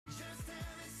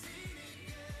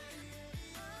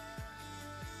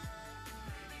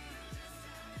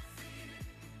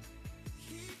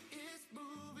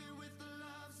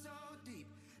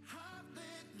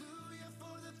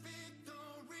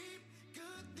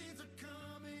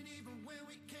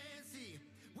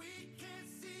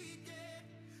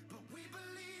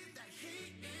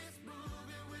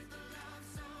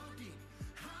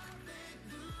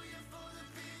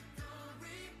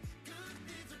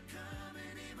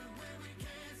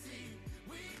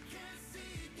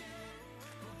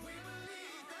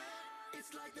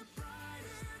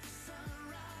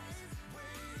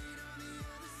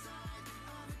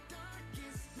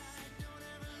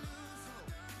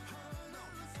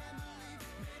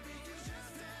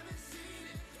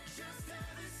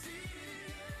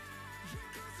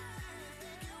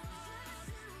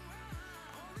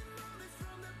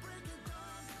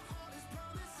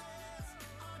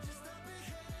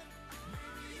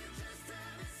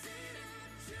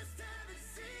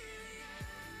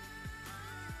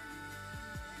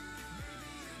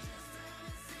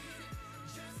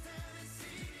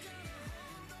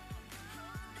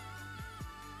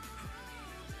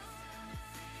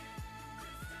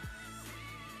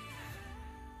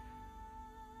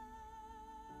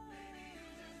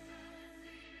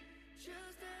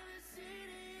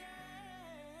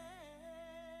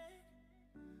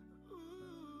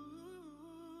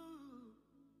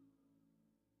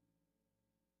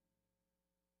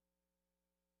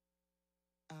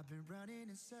been running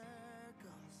in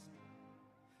circles,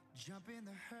 jumping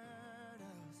the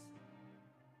hurdles,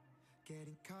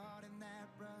 getting caught in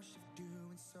that rush of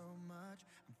doing so much.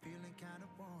 I'm feeling kind of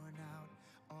worn out.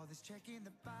 All this checking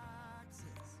the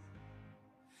boxes,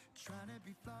 trying to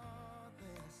be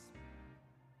flawless,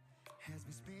 has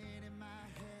me spinning my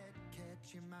head,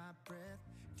 catching my breath,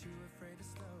 too afraid to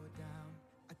slow down.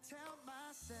 I tell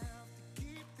myself to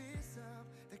keep this up,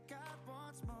 that God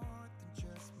wants more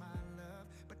than just my love.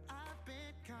 But I've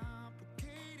been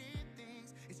complicating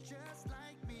things, it's just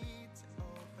like me to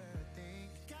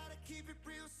overthink. Gotta keep it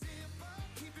real simple,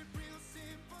 keep it real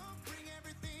simple. Bring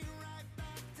everything right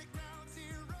back to ground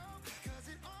zero,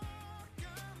 'cause it all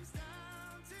comes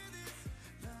down to this: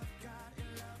 love God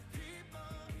and love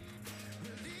people.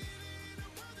 We're living in a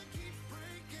world that keeps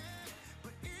breaking,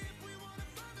 but if we wanna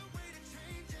find a way to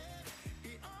change it,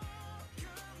 it all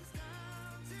comes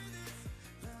down to this: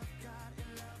 love God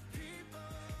and love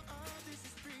people. Oh, this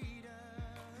is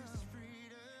freedom, this is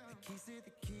freedom. The keys to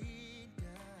the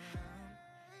kingdom,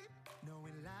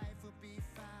 knowing life will be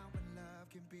found when love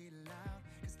can be loud,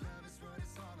 'cause love is what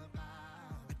it's all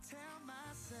about. I tell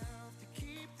myself to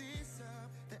keep this up,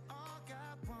 that all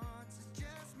God wants is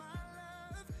just my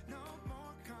love. No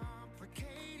more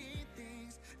complicating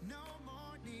things, no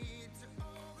more need to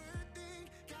overthink.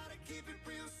 Gotta keep it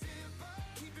real simple,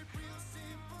 keep it real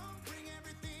simple. Bring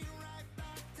everything right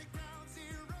back to ground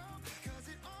zero, 'cause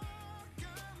it all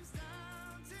comes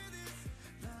down to this: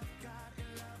 love God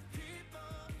and love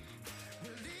people.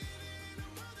 We're living in a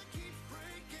world that keeps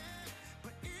breaking,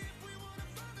 but if we wanna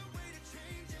find a way to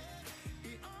change it,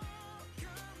 it all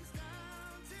comes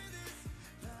down to this: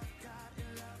 love God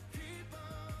and love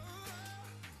people.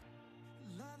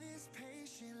 Love is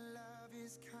patient, love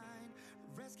is kind,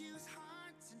 rescues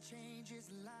hearts and changes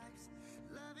lives.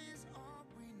 Love is all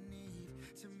we need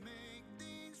to make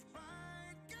things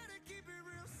right. Gotta keep it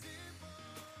real simple.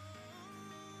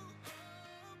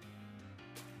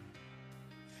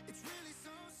 It's really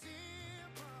so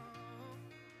simple.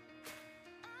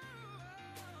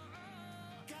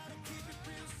 Gotta keep it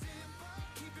real simple,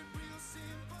 keep it real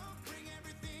simple. Bring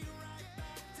everything right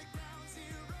back to ground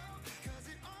zero, 'cause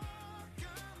it all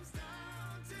comes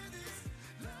down to this: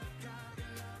 love God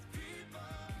and love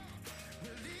people.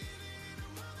 We're living in a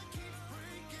world that keeps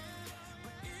breaking,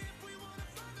 but if we wanna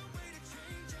find a way to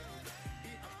change it,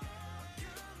 it all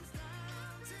comes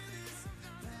down to this: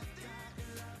 love God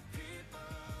and love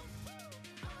people.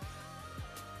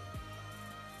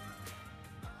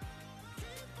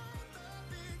 Keep on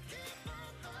loving, keep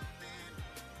on loving.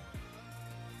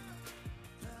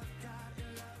 Love God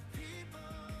and love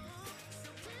people. So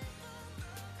keep on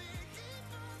loving, keep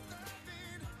on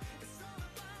loving. It's all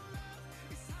about love,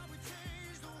 it's how we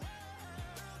change the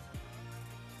world.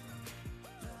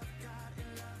 Love God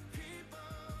and love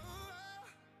people.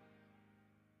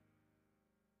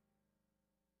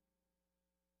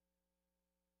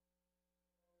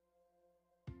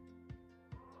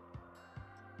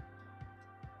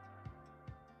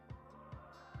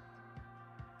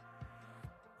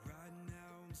 Right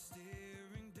now I'm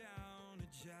staring down a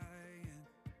giant.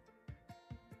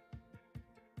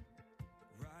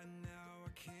 Right now I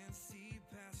can't see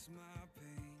past my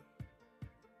pain.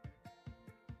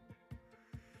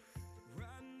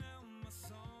 Right now my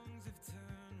songs have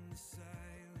turned to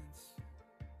silence,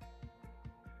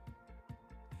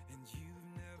 and you've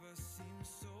never seemed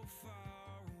so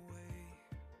far away.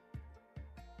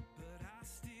 But I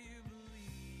still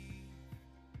believe,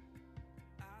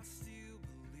 I still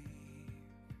believe.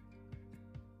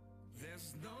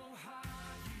 There's no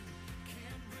high you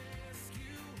can't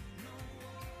rescue, no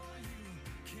war you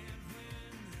can't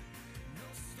win, no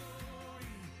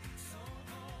story so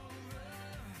over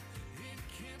it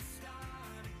can't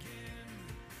start again,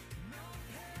 no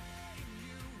pain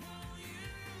you won't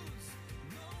use,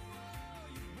 no war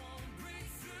you won't break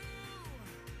through.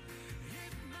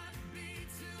 It might be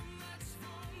too much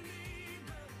for me,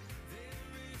 but there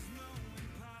is no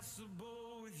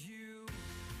impossible with you.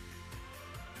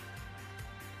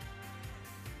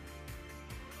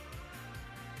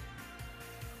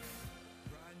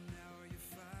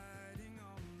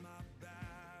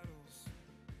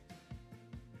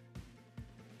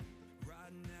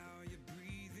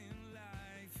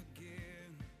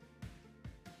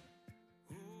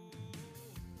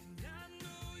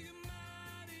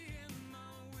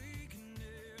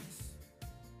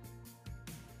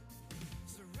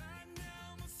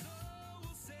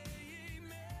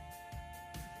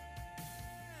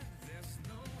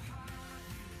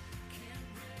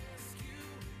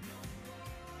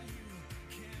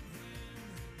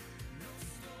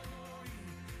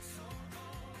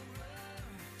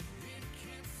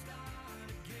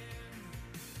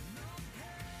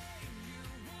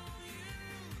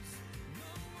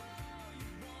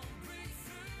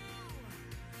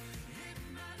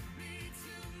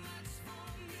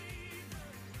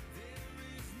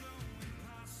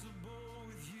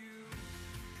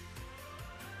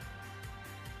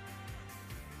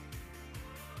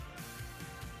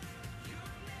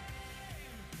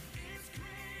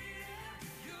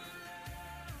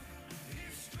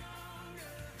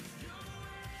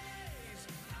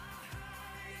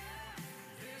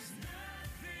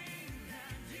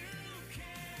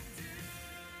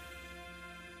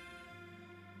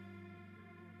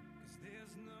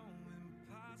 is no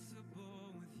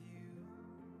impossible with you.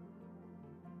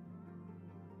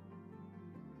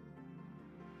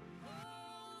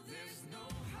 Oh, there's no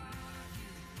high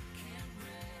you can't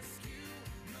rescue,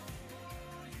 no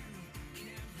war you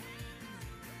can't win,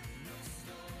 no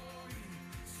story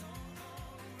so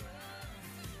over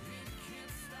it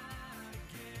can't start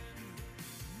again,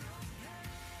 no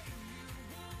pain you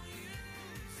won't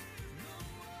use, no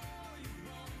war you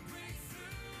won't break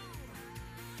through.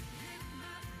 It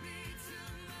might be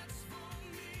too much for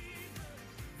me, but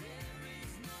there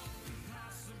is no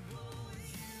impossible with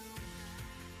you.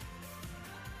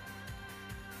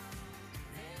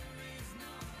 There is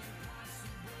no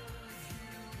impossible with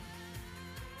you.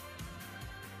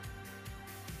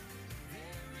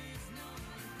 There is no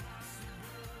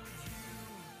impossible with you.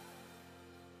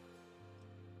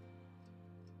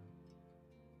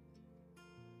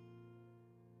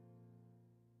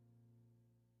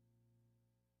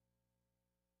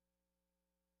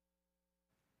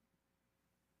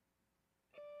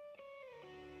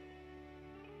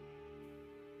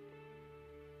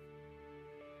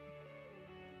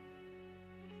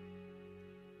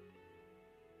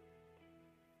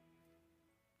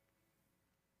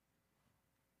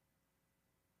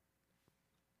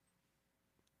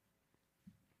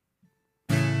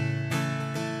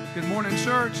 Good morning,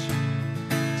 church.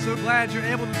 So glad you're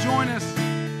able to join us.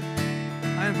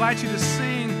 I invite you to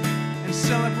sing and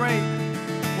celebrate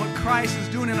what Christ is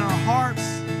doing in our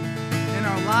hearts, in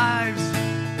our lives.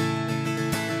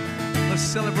 Let's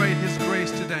celebrate His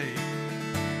grace today.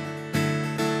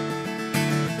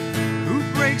 Who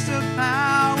breaks the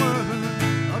power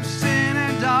of sin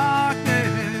and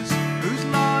darkness, whose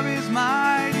love is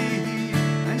mighty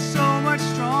and so much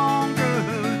stronger,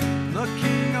 the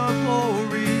King of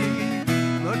glory,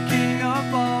 the King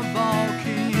above all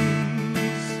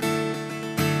kings.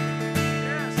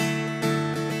 Yes.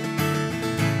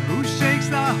 Who shakes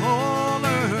the whole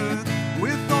earth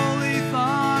with holy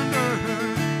thunder,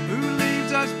 who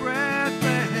leaves us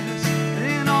breathless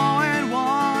in awe and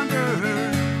wonder,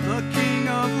 the King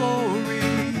of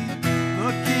glory,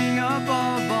 the King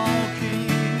above all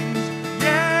kings.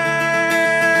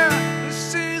 Yeah,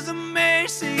 this is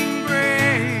amazing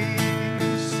grace.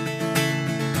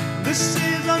 This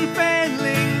is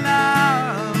unfailing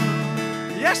love.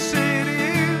 Yes, it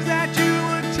is that you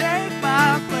would take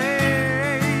my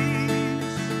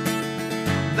place,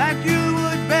 that you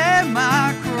would bear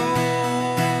my cross.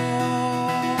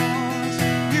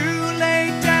 You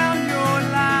laid down your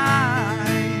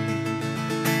life,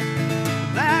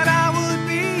 that I would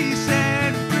be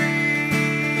set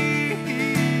free.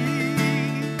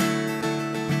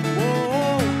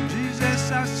 Oh,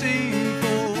 Jesus, I sing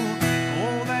for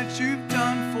all that you've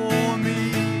done for me.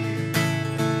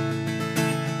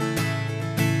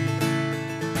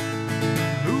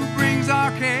 Who brings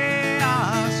our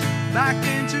chaos back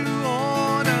into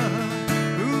order,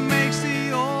 who makes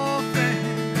the orphan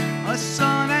a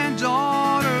son and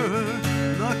daughter,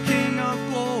 the King of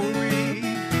glory,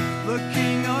 the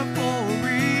King of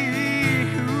glory,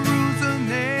 who rules the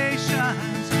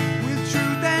nations with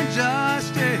truth and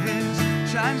justice,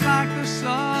 shines like the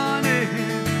sun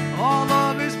in all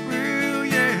of his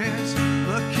brilliance,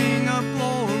 the King of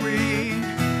glory,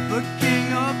 the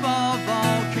King above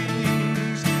all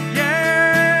kings.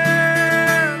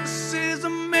 Yeah, this is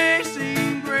amazing.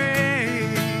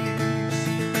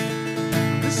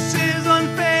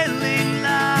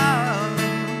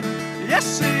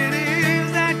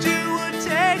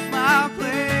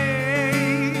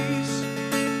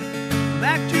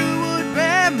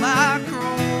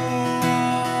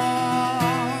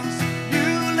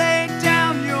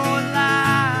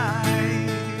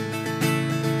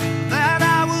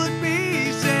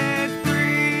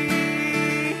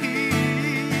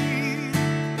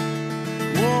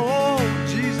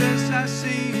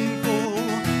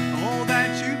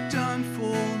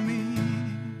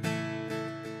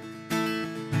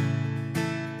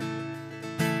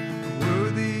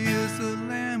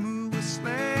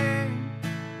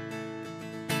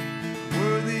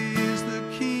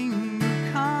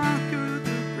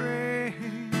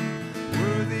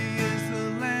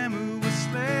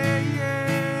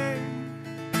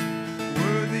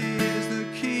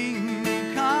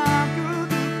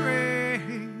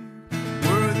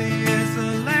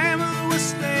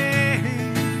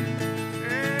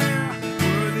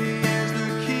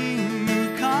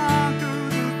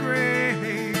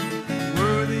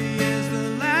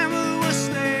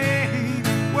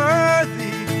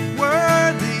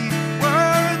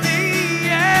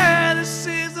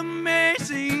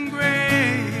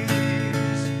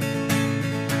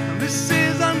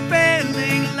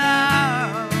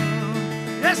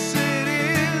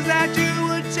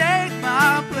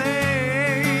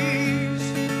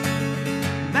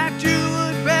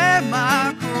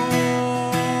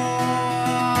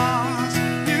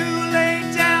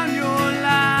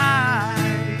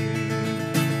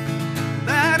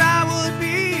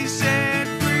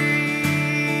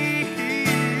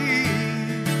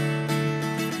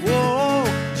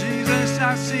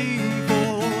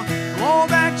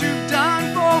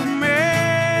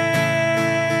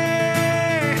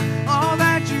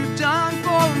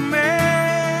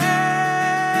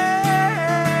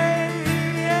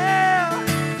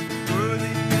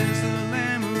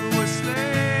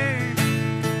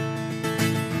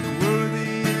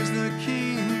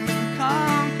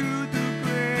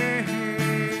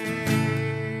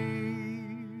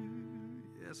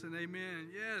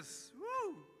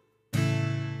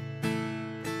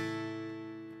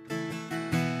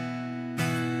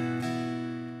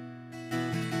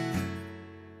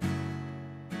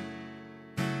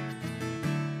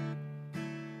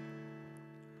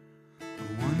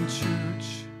 One church,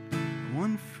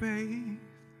 one faith,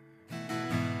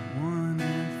 one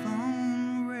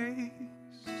anthem raised,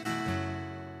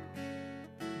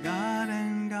 God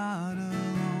and God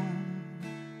alone.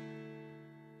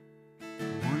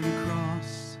 One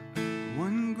cross,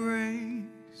 one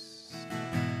grace,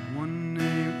 one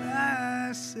name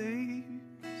that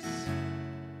saves.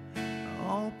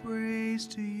 All praise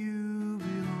to you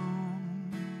belongs.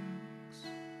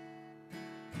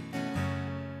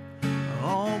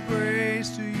 All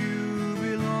praise to you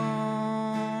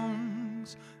belongs.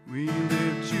 We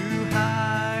lift you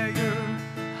higher,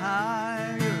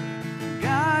 higher.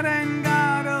 God and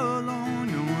God alone.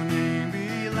 Your name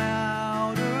be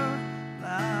louder,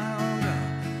 louder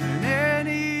than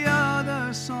any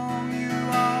other song. You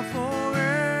are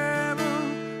forever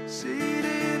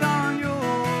seated on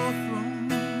your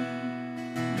throne.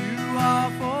 You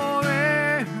are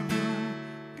forever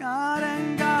God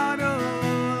and God alone.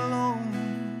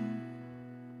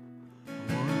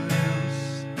 What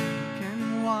else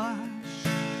can wash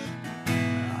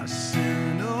our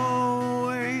sin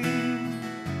away?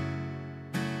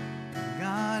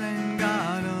 God and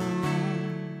God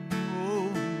alone. Oh,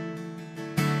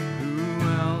 who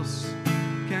else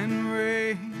can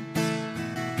raise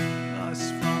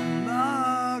us from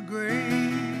the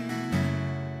grave?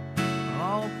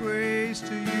 All praise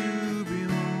to you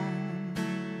belongs.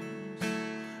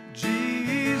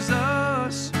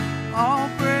 Jesus, all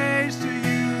praise to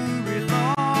you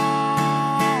belongs.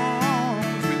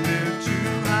 We lift you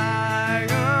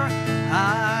higher,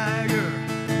 higher.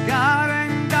 God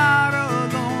and God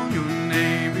alone. Your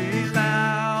name be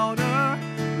louder,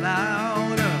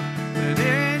 louder than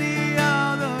any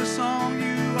other song.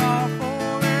 You are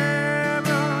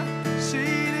forever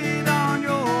seated on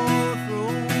your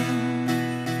throne.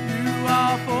 You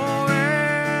are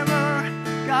forever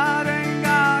God and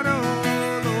God alone.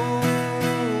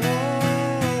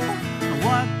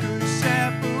 What could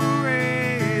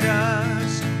separate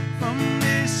us from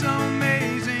this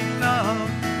amazing love?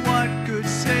 What could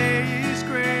say is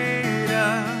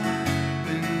greater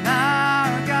than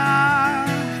our God?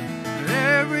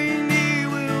 Every knee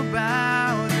will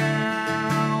bow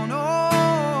down.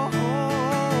 Oh,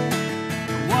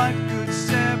 what could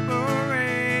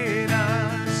separate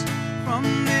us from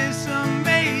this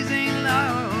amazing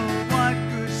love? What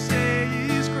could say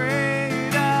is greater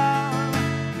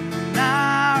than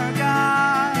our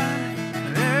God?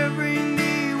 Every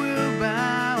knee will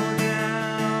bow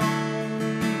down.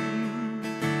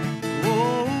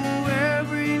 Oh,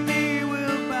 every knee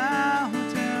will bow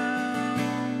down.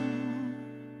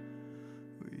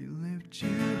 We lift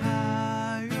you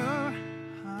higher,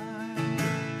 higher.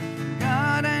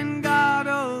 God and God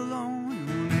alone.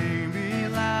 Your name be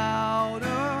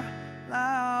louder,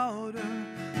 louder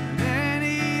than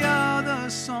any other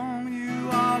song. You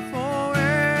are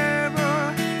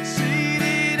forever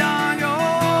seated on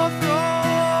your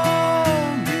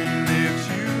throne. We lift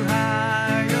you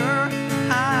higher,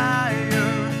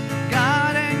 higher.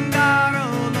 God and God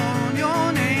alone.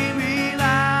 Your name be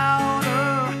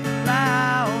louder,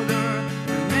 louder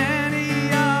than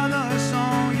any other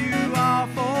song. You are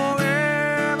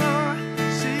forever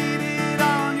seated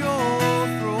on your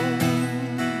throne.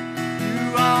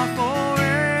 You are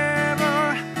forever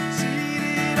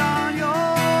seated on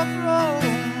your throne.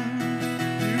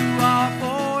 You are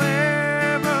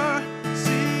forever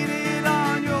seated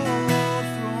on your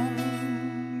throne.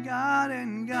 God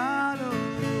and God alone.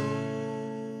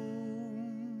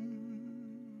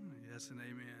 Yes and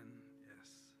amen. Yes.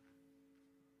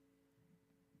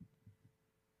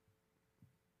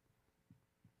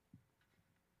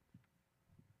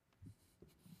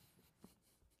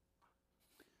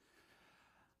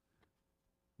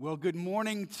 Well, good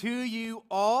morning to you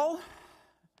all.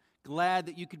 Glad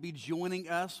that you could be joining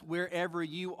us wherever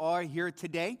you are here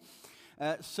today.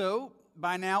 So,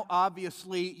 by now,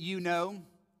 obviously, you know,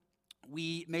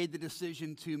 we made the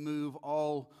decision to move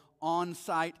all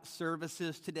on-site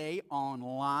services today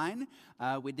online.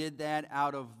 We did that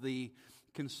out of the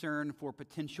concern for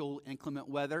potential inclement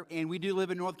weather. And we do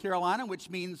live in North Carolina, which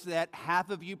means that half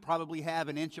of you probably have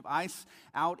an inch of ice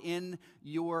out in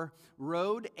your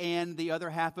road, and the other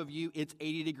half of you, it's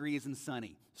 80 degrees and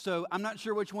sunny. So I'm not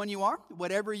sure which one you are.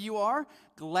 Whatever you are,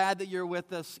 glad that you're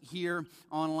with us here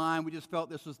online. We just felt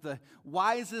this was the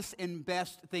wisest and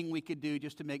best thing we could do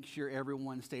just to make sure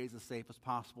everyone stays as safe as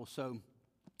possible. So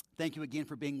thank you again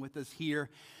for being with us here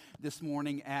this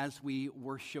morning as we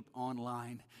worship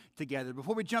online together.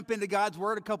 Before we jump into God's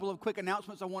Word, a couple of quick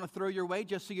announcements I want to throw your way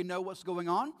just so you know what's going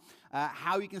on,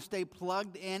 how you can stay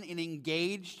plugged in and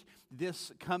engaged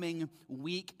this coming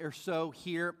week or so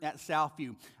here at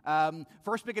Southview.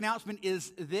 First big announcement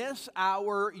is this: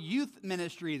 our youth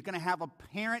ministry is going to have a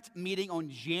parent meeting on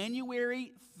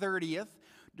January 30th,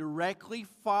 directly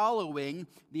following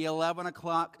the 11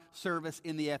 o'clock service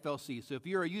in the FLC. So if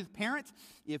you're a youth parent,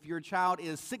 if your child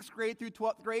is 6th grade through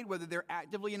 12th grade, whether they're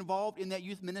actively involved in that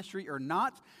youth ministry or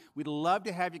not, we'd love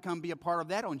to have you come be a part of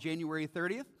that on January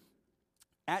 30th.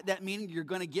 At that meeting, you're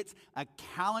going to get a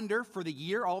calendar for the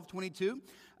year, all of 22,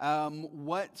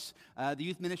 what the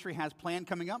youth ministry has planned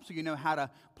coming up, so you know how to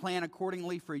plan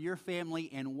accordingly for your family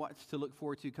and what to look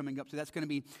forward to coming up. So that's going to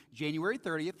be January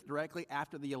 30th, directly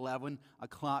after the 11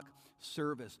 o'clock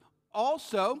service.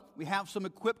 Also, we have some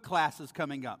equip classes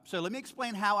coming up. So let me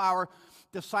explain how our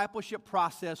discipleship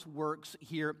process works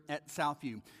here at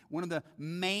Southview. One of the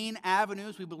main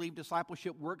avenues we believe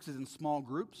discipleship works is in small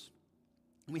groups.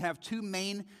 We have two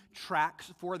main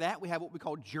tracks for that. We have what we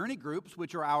call journey groups,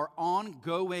 which are our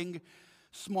ongoing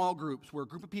small groups, where a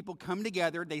group of people come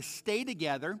together, they stay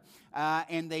together,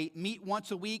 and they meet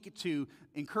once a week to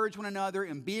encourage one another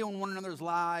and be in one another's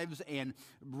lives and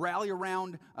rally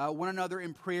around one another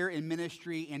in prayer and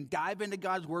ministry and dive into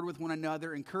God's Word with one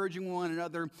another, encouraging one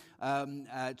another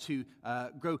to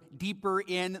grow deeper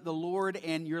in the Lord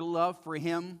and your love for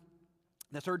Him.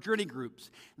 That's our journey groups.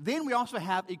 Then we also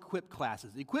have equip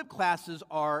classes. Equip classes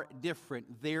are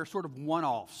different. They're sort of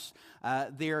one-offs.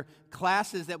 They're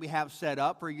classes that we have set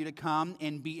up for you to come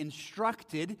and be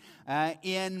instructed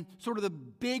in sort of the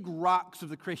big rocks of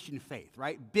the Christian faith,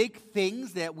 right? Big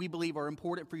things that we believe are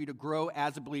important for you to grow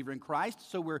as a believer in Christ.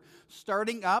 So we're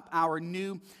starting up our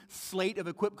new slate of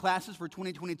equip classes for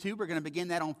 2022. We're going to begin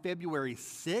that on February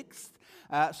 6th.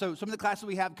 So some of the classes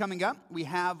we have coming up, we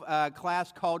have a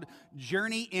class called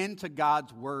Journey into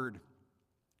God's Word.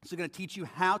 It's going to teach you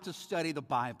how to study the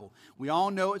Bible. We all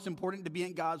know it's important to be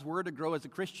in God's Word to grow as a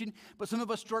Christian, but some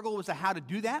of us struggle with how to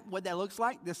do that, what that looks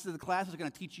like. This is the class that's going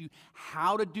to teach you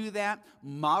how to do that,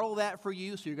 model that for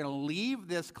you, so you're going to leave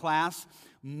this class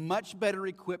much better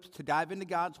equipped to dive into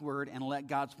God's Word and let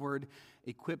God's Word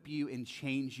equip you and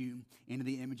change you into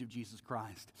the image of Jesus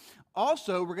Christ.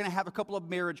 Also, we're going to have a couple of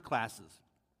marriage classes.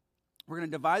 We're going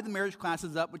to divide the marriage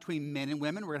classes up between men and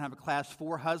women. We're going to have a class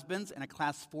for husbands and a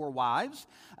class for wives.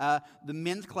 The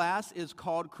men's class is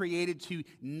called Created to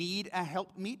Need a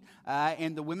Helpmeet,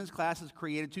 and the women's class is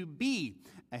Created to Be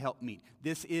a Helpmeet.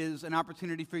 This is an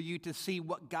opportunity for you to see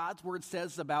what God's Word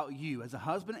says about you as a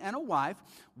husband and a wife,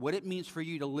 what it means for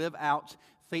you to live out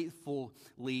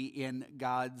faithfully in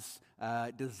God's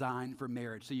design for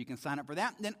marriage. So you can sign up for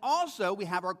that. And then also we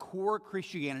have our Core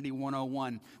Christianity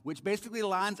 101, which basically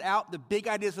lines out the big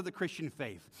ideas of the Christian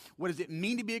faith. What does it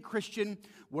mean to be a Christian?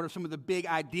 What are some of the big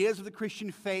ideas of the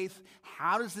Christian faith?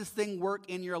 How does this thing work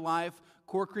in your life?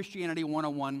 Core Christianity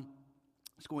 101.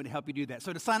 It's going to help you do that.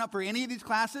 So to sign up for any of these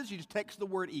classes, you just text the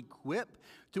word EQUIP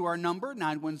to our number,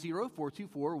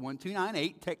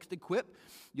 910-424-1298. Text EQUIP.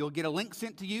 You'll get a link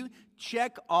sent to you.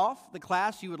 Check off the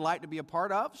class you would like to be a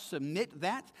part of. Submit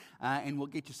that, and we'll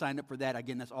get you signed up for that.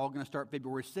 Again, that's all going to start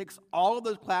February 6th. All of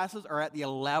those classes are at the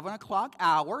 11 o'clock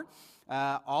hour.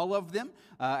 All of them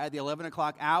at the 11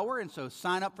 o'clock hour. And so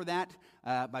sign up for that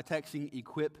by texting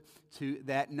EQUIP to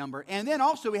that number. And then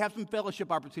also we have some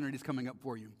fellowship opportunities coming up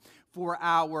for you. For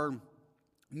our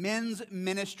men's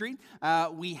ministry,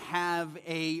 we have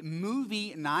a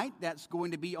movie night that's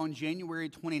going to be on January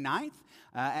 29th.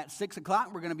 At 6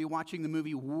 o'clock, we're going to be watching the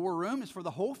movie War Room. It's for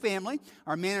the whole family.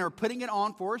 Our men are putting it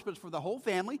on for us, but it's for the whole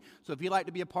family. So if you'd like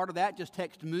to be a part of that, just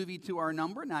text movie to our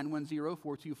number,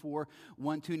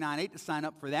 910-424-1298, to sign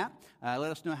up for that. Let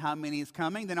us know how many is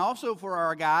coming. Then also for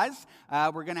our guys,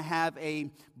 we're going to have a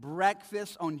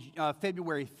breakfast on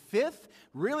February 5th.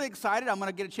 Really excited. I'm going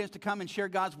to get a chance to come and share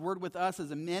God's Word with us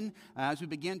as a men as we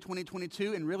begin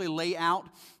 2022 and really lay out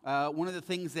one of the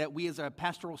things that we as a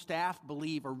pastoral staff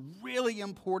believe are really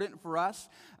important for us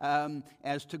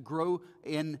as to grow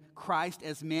in Christ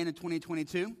as men in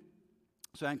 2022.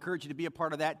 So I encourage you to be a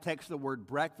part of that. Text the word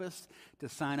breakfast to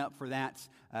sign up for that.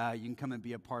 You can come and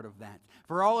be a part of that.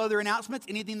 For all other announcements,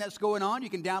 anything that's going on, you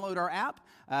can download our app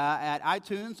at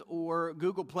iTunes or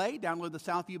Google Play. Download the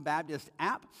Southview Baptist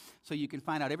app so you can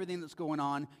find out everything that's going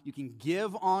on. You can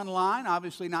give online,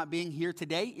 obviously not being here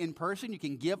today in person. You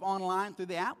can give online through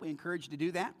the app. We encourage you to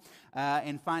do that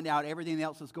and find out everything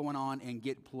else that's going on and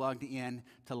get plugged in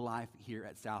to life here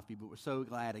at Southview. But we're so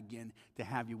glad, again, to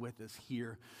have you with us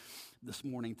here this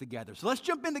morning together. So let's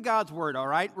jump into God's Word, all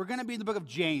right? We're going to be in the book of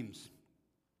James.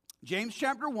 James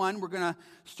chapter 1, we're going to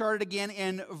start it again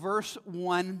in verse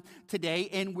 1 today,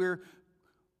 and we're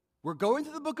going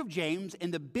through the book of James,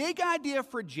 and the big idea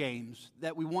for James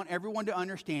that we want everyone to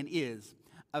understand is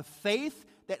A faith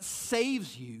that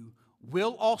saves you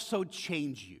will also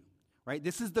change you, right?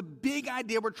 This is the big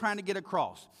idea we're trying to get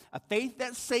across. A faith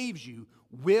that saves you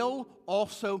will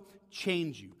also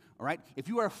change you, all right? If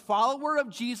you are a follower of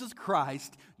Jesus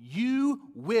Christ, you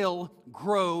will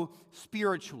grow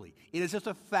spiritually. It is just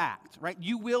a fact, right?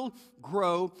 You will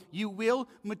grow, you will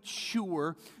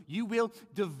mature, you will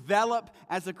develop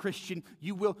as a Christian,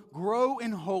 you will grow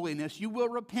in holiness, you will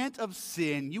repent of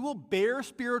sin, you will bear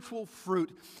spiritual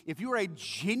fruit. If you are a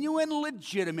genuine,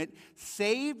 legitimate,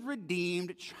 saved,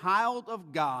 redeemed child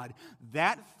of God,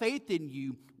 that faith in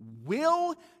you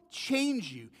will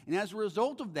change you. And as a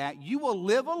result of that, you will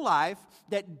live a life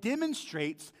that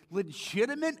demonstrates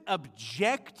legitimate,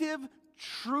 objective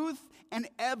truth and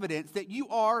evidence that you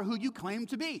are who you claim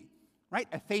to be, right?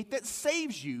 A faith that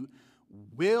saves you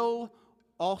will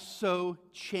also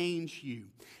change you.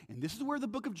 And this is where the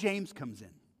book of James comes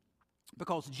in,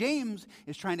 because James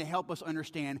is trying to help us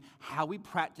understand how we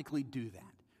practically do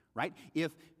that, right?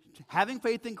 If having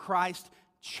faith in Christ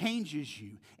changes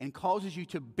you and causes you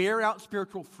to bear out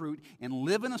spiritual fruit and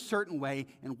live in a certain way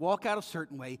and walk out a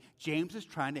certain way, James is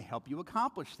trying to help you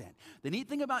accomplish that. The neat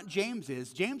thing about James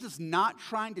is not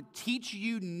trying to teach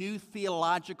you new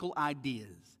theological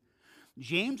ideas.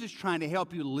 James is trying to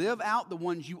help you live out the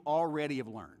ones you already have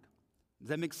learned. Does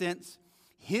that make sense?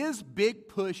 His big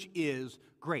push is,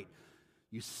 great,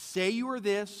 you say you are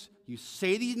this, you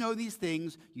say that you know these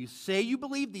things, you say you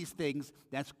believe these things,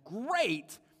 that's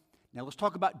great. Now let's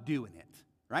talk about doing it,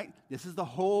 right? This is the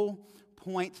whole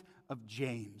point of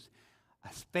James. A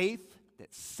faith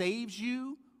that saves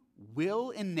you will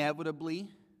inevitably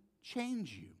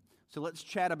change you. So let's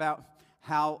chat about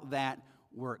how that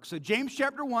works. So James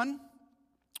chapter 1,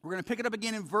 we're going to pick it up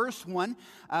again in verse 1.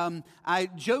 I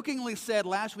jokingly said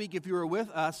last week, if you were with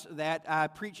us, that I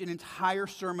preached an entire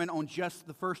sermon on just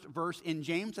the first verse in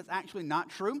James. That's actually not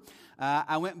true.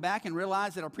 I went back and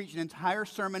realized that I preached an entire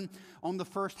sermon on the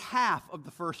first half of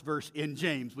the first verse in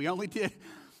James. We only did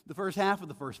the first half of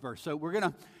the first verse. So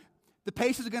the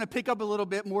pace is going to pick up a little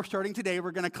bit more starting today.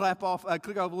 We're going to click off a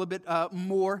little bit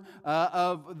more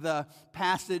of the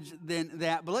passage than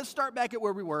that. But let's start back at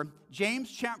where we were.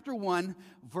 James chapter 1,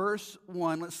 verse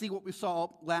 1. Let's see what we saw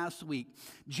last week.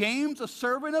 James, a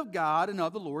servant of God and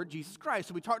of the Lord Jesus Christ.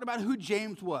 So we talked about who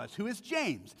James was. Who is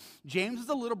James? James is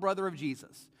the little brother of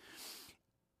Jesus.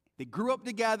 They grew up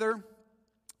together.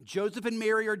 Joseph and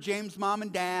Mary are James' mom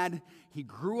and dad. He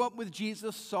grew up with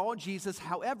Jesus, saw Jesus,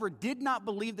 however, did not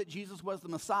believe that Jesus was the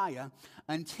Messiah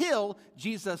until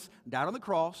Jesus died on the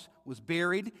cross, was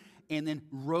buried, and then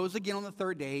rose again on the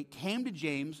third day, came to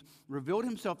James, revealed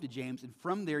himself to James, and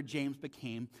from there, James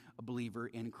became a believer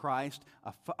in Christ,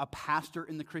 a pastor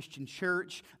in the Christian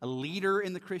church, a leader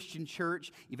in the Christian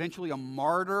church, eventually a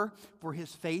martyr for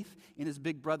his faith in his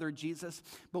big brother Jesus.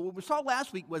 But what we saw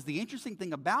last week was the interesting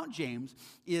thing about James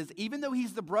is even though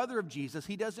he's the brother of Jesus,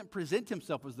 he doesn't present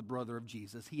himself as the brother of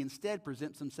Jesus. He instead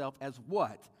presents himself as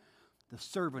what? The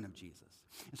servant of Jesus.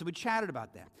 And so we chatted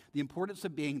about that. The importance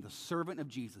of being the servant of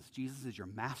Jesus. Jesus is your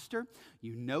master.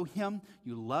 You know him.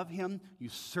 You love him. You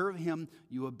serve him.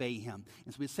 You obey him.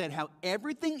 And so we said how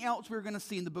everything else we're going to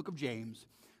see in the book of James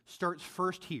starts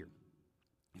first here.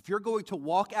 If you're going to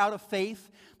walk out of faith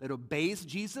that obeys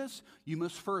Jesus, you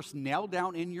must first nail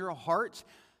down in your heart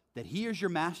that he is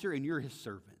your master and you're his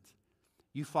servant.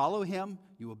 You follow him,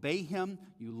 you obey him,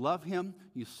 you love him,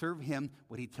 you serve him.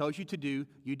 What he tells you to do,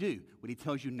 you do. What he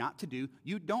tells you not to do,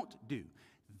 you don't do.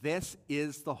 This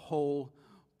is the whole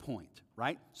point,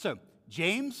 right? So,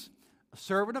 James, a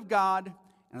servant of God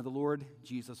and of the Lord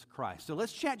Jesus Christ. So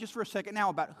let's chat just for a second now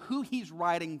about who he's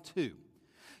writing to.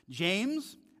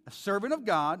 James, a servant of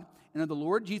God and of the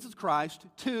Lord Jesus Christ,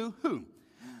 to whom?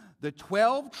 The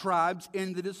 12 tribes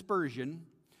in the dispersion.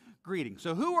 Greeting.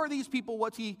 So who are these people?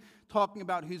 What's he talking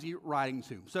about? Who's he writing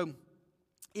to? So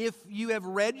if you have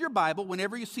read your Bible,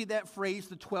 whenever you see that phrase,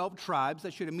 the 12 tribes,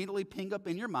 that should immediately ping up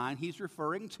in your mind. He's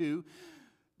referring to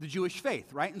the Jewish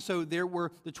faith, right? And so there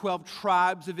were the 12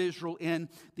 tribes of Israel in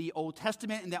the Old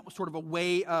Testament, and that was sort of a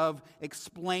way of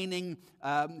explaining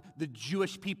the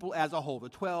Jewish people as a whole, the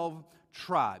 12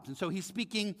 tribes. And so he's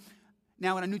speaking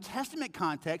now in a New Testament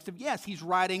context of, yes, he's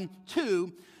writing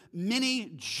to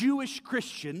many Jewish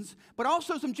Christians, but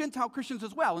also some Gentile Christians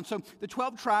as well. And so the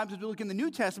 12 tribes, as we look in the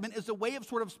New Testament, is a way of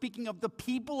sort of speaking of the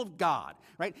people of God,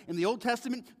 right? In the Old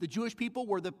Testament, the Jewish people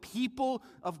were the people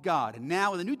of God. And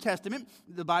now in the New Testament,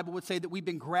 the Bible would say that we've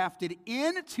been grafted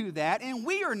into that, and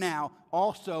we are now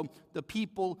also the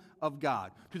people of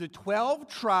God. To the 12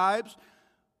 tribes,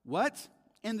 what?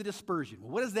 In the dispersion.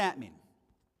 Well, what does that mean?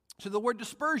 So the word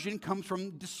dispersion comes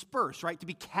from disperse, right? To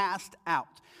be cast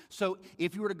out. So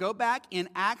if you were to go back in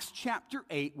Acts chapter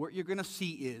 8, what you're going to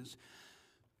see is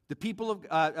the people of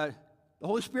the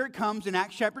Holy Spirit comes in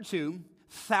Acts chapter 2.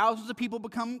 Thousands of people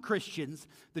become Christians.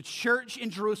 The church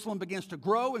in Jerusalem begins to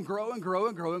grow and grow and grow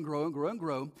and grow and grow and grow and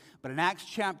grow. But in Acts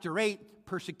chapter 8,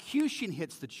 persecution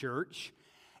hits the church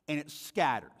and it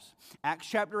scatters. Acts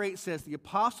chapter 8 says the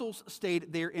apostles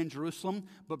stayed there in Jerusalem,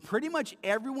 but pretty much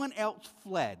everyone else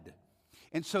fled.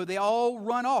 And so they all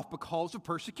run off because of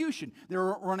persecution. They're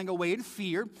running away in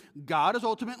fear. God is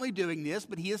ultimately doing this,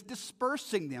 but he is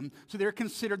dispersing them. So they're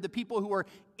considered the people who are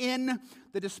in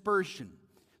the dispersion.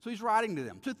 So he's writing to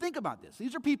them. So think about this.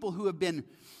 These are people who have been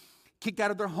kicked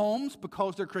out of their homes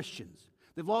because they're Christians.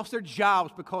 They've lost their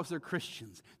jobs because they're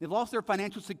Christians. They've lost their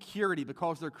financial security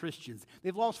because they're Christians.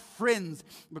 They've lost friends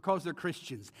because they're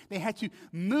Christians. They had to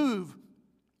move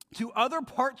to other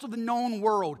parts of the known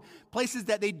world, places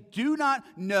that they do not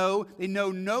know. They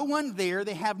know no one there.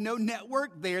 They have no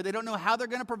network there. They don't know how they're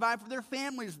going to provide for their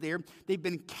families there. They've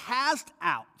been cast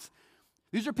out.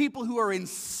 These are people who are in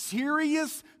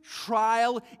serious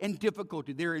trial and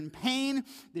difficulty. They're in pain,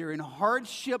 they're in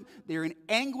hardship, they're in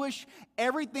anguish.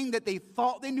 Everything that they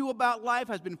thought they knew about life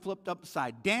has been flipped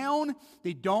upside down.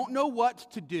 They don't know what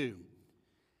to do.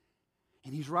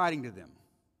 And he's writing to them.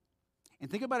 And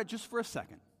think about it just for a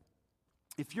second.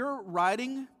 If you're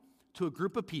writing to a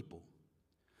group of people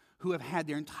who have had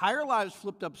their entire lives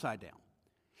flipped upside down,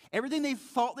 everything they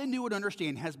thought they knew and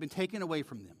understand has been taken away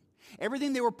from them.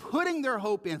 Everything they were putting their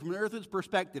hope in from an earth's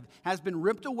perspective has been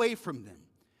ripped away from them.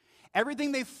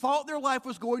 Everything they thought their life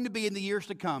was going to be in the years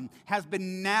to come has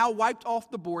been now wiped off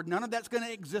the board. None of that's going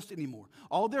to exist anymore.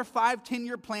 All their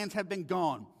 5-10-year plans have been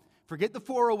gone. Forget the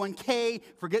 401k,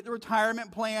 forget the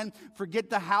retirement plan, forget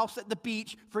the house at the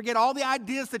beach, forget all the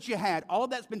ideas that you had. All of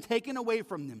that's been taken away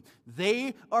from them.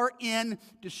 They are in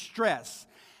distress.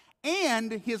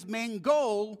 And his main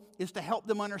goal is to help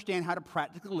them understand how to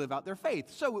practically live out their faith.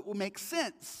 So it will make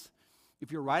sense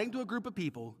if you're writing to a group of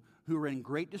people who are in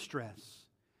great distress,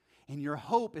 and your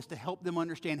hope is to help them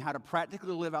understand how to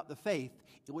practically live out the faith,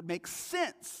 it would make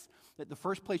sense that the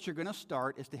first place you're going to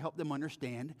start is to help them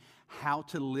understand how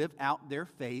to live out their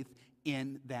faith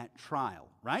in that trial,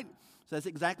 right? So that's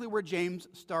exactly where James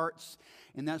starts,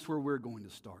 and that's where we're going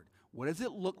to start. What does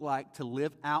it look like to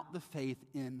live out the faith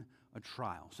in a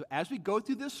trial? So as we go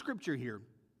through this scripture here,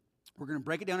 we're going to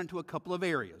break it down into a couple of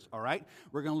areas, all right?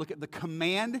 We're going to look at the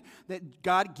command that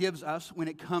God gives us when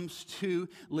it comes to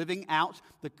living out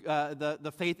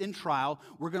the faith in trial.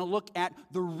 We're going to look at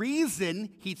the reason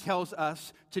he tells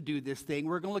us to do this thing.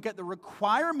 We're going to look at the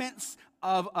requirements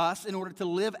of us in order to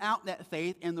live out that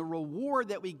faith and the reward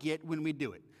that we get when we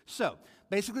do it. So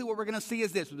basically what we're going to see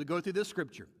is this as we go through this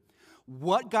scripture.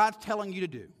 What God's telling you to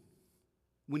do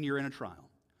when you're in a trial.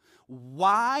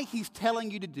 Why he's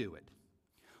telling you to do it,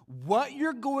 what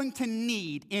you're going to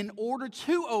need in order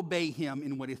to obey him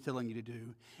in what he's telling you to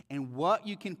do, and what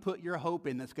you can put your hope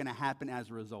in that's going to happen as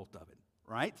a result of it,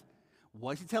 right?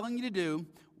 What is he telling you to do?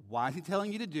 Why is he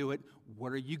telling you to do it?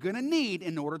 What are you going to need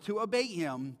in order to obey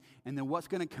him? And then what's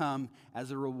going to come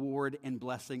as a reward and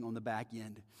blessing on the back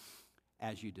end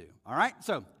as you do, all right?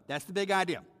 So that's the big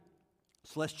idea.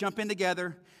 So let's jump in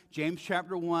together. James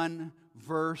chapter 1,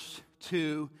 verse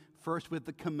 2. First with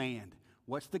the command.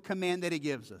 What's the command that he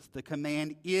gives us? The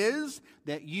command is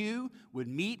that you would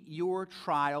meet your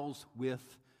trials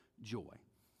with joy.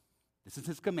 This is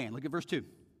his command. Look at verse 2.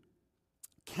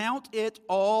 Count it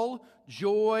all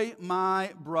joy,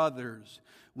 my brothers,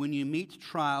 when you meet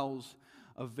trials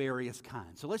of various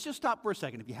kinds. So let's just stop for a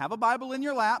second. If you have a Bible in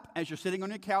your lap as you're sitting on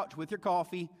your couch with your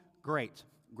coffee, great.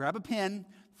 Grab a pen.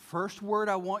 First word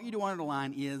I want you to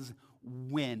underline is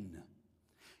when.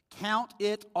 Count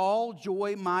it all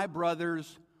joy, my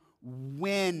brothers,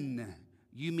 when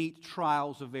you meet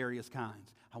trials of various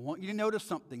kinds. I want you to notice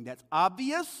something that's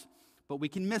obvious, but we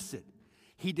can miss it.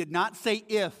 He did not say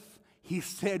if, he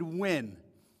said when.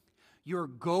 You're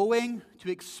going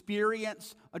to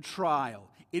experience a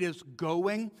trial. It is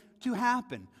going to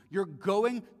happen. You're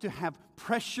going to have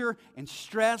pressure and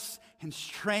stress and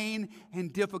strain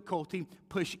and difficulty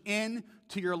push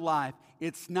into your life.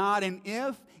 It's not an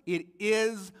if, it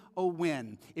is a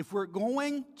when. If we're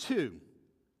going to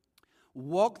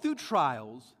walk through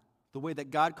trials the way that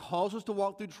God calls us to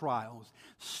walk through trials,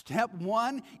 step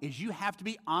one is you have to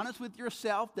be honest with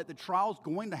yourself that the trial is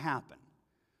going to happen.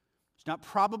 It's not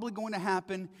probably going to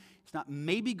happen. It's not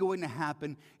maybe going to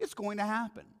happen. It's going to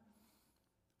happen.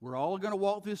 We're all going to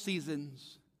walk through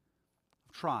seasons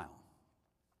of trial.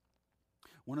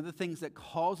 One of the things that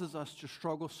causes us to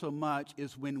struggle so much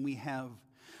is when we have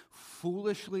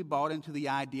foolishly bought into the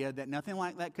idea that nothing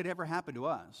like that could ever happen to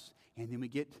us, and then we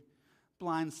get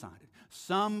blindsided.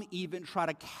 Some even try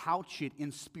to couch it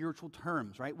in spiritual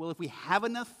terms, right? Well, if we have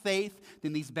enough faith,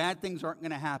 then these bad things aren't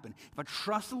going to happen. If I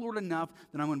trust the Lord enough,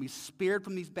 then I'm going to be spared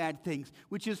from these bad things,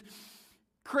 which is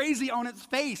crazy on its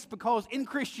face, because in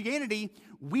Christianity,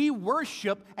 we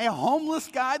worship a homeless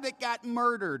guy that got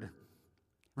murdered,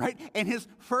 right? And his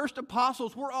first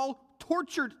apostles were all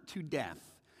tortured to death.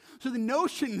 So the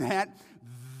notion that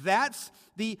that's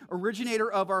the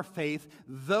originator of our faith,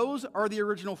 those are the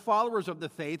original followers of the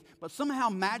faith, but somehow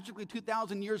magically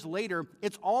 2,000 years later,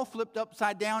 it's all flipped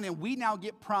upside down and we now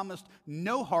get promised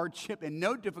no hardship and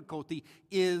no difficulty,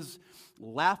 is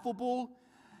laughable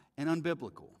and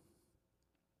unbiblical.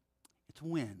 It's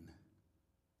when.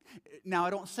 Now, I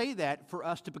don't say that for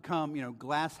us to become,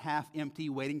 glass half empty,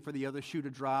 waiting for the other shoe to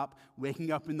drop,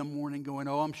 waking up in the morning going,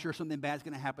 oh, I'm sure something bad's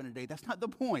going to happen today. That's not the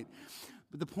point.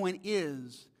 But the point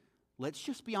is, let's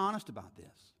just be honest about this.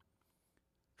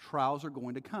 Trials are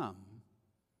going to come.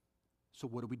 So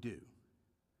what do we do?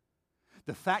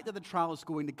 The fact that the trial is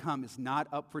going to come is not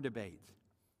up for debate.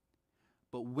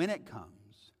 But when it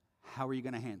comes, how are you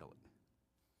going to handle it?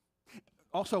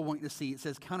 Also, I want you to see, it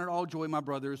says, count it all joy, my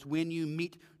brothers, when you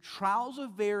meet trials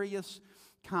of various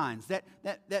kinds. That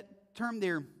term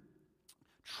there,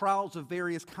 trials of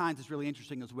various kinds, is really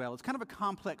interesting as well. It's kind of a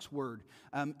complex word.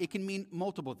 It can mean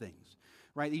multiple things,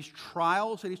 right? These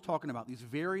trials that he's talking about, these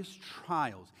various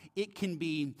trials, it can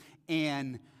be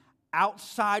an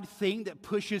outside thing that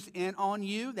pushes in on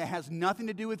you, that has nothing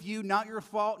to do with you, not your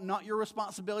fault, not your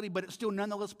responsibility, but it's still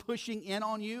nonetheless pushing in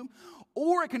on you.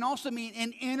 Or it can also mean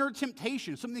an inner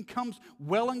temptation, something comes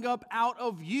welling up out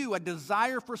of you, a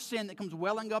desire for sin that comes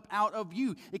welling up out of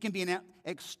you. It can be an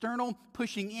external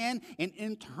pushing in, an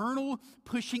internal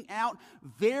pushing out,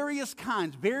 various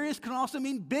kinds. Various can also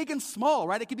mean big and small,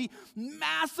 right? It could be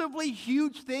massively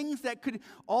huge things that could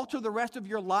alter the rest of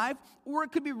your life, or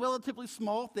it could be relatively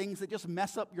small things that just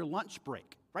mess up your lunch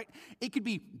break. Right? It could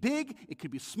be big, it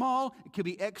could be small, it could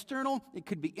be external, it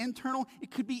could be internal, it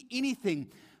could be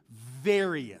anything.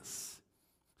 Various.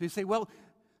 So you say, well,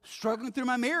 struggling through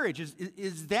my marriage,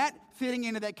 is that fitting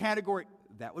into that category?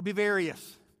 That would be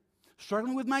various.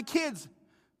 Struggling with my kids?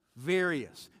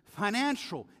 Various.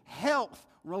 Financial, health,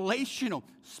 relational,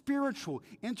 spiritual,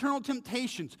 internal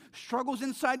temptations, struggles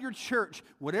inside your church,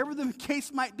 whatever the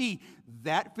case might be,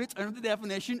 that fits under the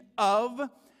definition of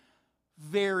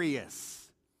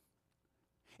various.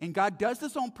 And God does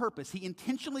this on purpose. He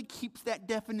intentionally keeps that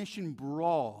definition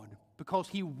broad because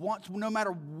he wants, no matter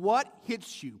what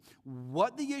hits you,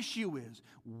 what the issue is,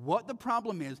 what the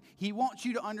problem is, he wants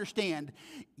you to understand,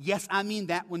 yes, I mean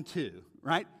that one too,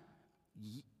 right?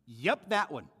 Yep,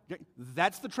 that one.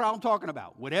 That's the trial I'm talking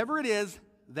about. Whatever it is,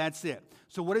 that's it.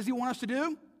 So what does he want us to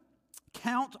do?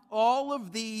 Count all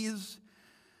of these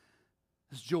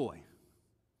as joy.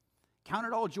 Count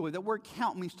it all joy. That word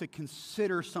count means to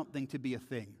consider something to be a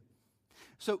thing.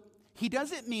 So he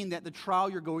doesn't mean that the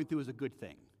trial you're going through is a good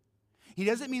thing. He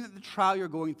doesn't mean that the trial you're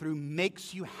going through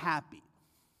makes you happy.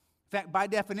 In fact, by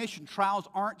definition, trials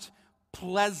aren't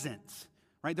pleasant,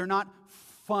 right? They're not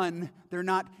fun. They're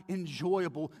not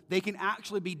enjoyable. They can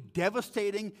actually be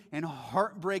devastating and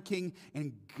heartbreaking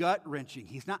and gut-wrenching.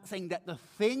 He's not saying that the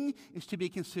thing is to be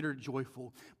considered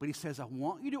joyful, but he says, I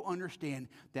want you to understand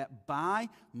that by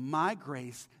my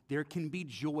grace, there can be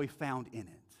joy found in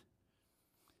it.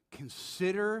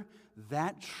 Consider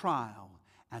that trial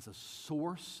as a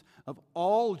source of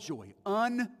all joy,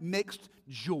 unmixed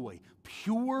joy,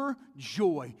 pure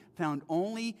joy found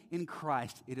only in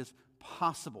Christ. It is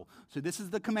possible. So this is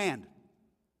the command.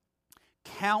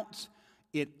 Count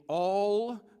it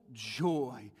all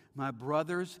joy, my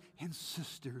brothers and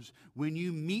sisters, when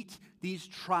you meet these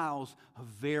trials of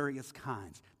various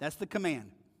kinds. That's the command.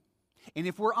 And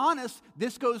if we're honest,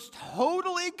 this goes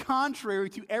totally contrary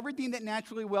to everything that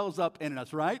naturally wells up in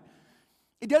us, right?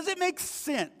 It doesn't make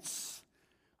sense.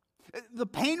 The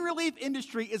pain relief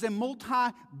industry is a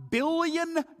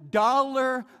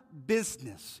multi-billion-dollar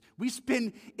business. We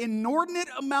spend inordinate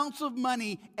amounts of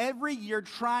money every year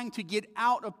trying to get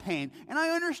out of pain. And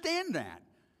I understand that.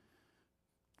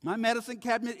 My medicine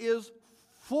cabinet is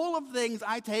full of things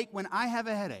I take when I have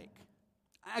a headache.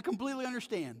 I completely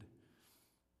understand.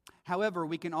 However,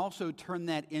 we can also turn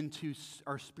that into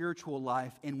our spiritual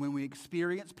life, and when we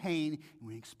experience pain, and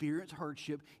we experience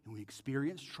hardship, and we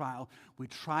experience trial, we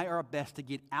try our best to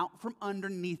get out from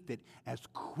underneath it as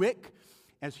quick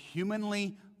as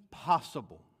humanly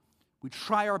possible. We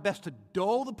try our best to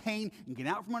dull the pain and get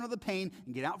out from under the pain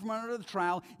and get out from under the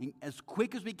trial as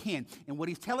quick as we can. And what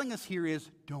he's telling us here is,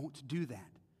 don't do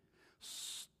that.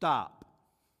 Stop.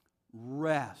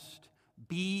 rest,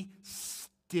 be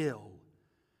still,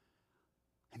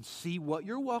 and see what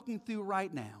you're walking through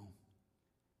right now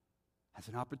as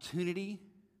an opportunity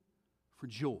for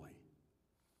joy.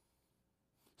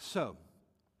 So,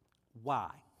 why?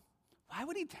 Why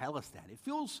would he tell us that? It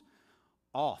feels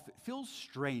off. It feels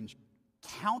strange.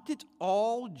 Count it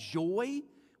all joy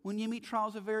when you meet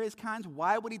trials of various kinds.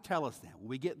 Why would he tell us that? Well,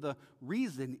 we get the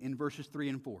reason in verses 3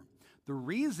 and 4. The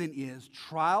reason is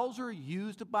trials are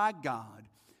used by God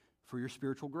for your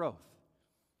spiritual growth.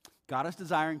 God is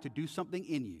desiring to do something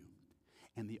in you,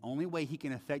 and the only way he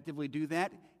can effectively do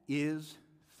that is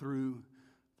through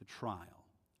the trial.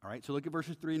 All right, so look at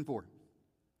verses 3 and 4.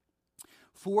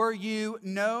 For you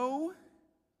know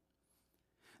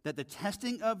that the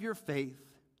testing of your faith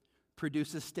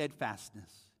produces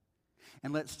steadfastness,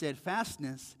 and let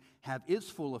steadfastness have its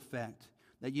full effect,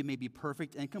 that you may be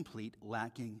perfect and complete,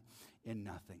 lacking in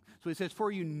nothing. So he says,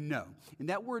 for you know. And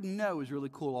that word know is really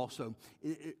cool also.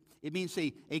 It means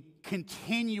a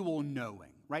continual knowing,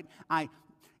 right?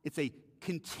 It's a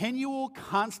continual,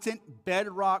 constant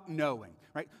bedrock knowing,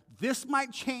 right? This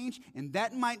might change, and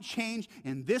that might change,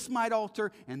 and this might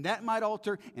alter, and that might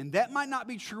alter, and that might not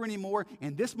be true anymore,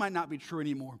 and this might not be true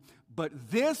anymore. But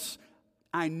this,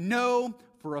 I know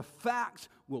for a fact,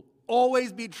 will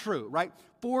always be true, right?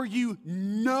 For you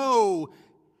know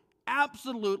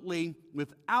absolutely,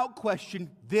 without question,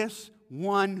 this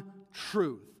one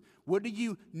truth. What do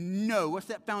you know? What's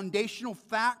that foundational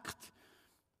fact?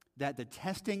 That the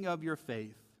testing of your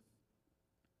faith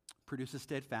produces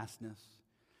steadfastness,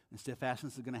 and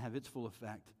steadfastness is going to have its full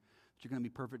effect. That you're going to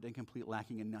be perfect and complete,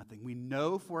 lacking in nothing. We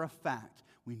know for a fact.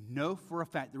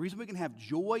 The reason we can have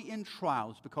joy in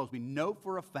trials is because we know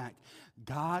for a fact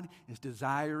God is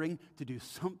desiring to do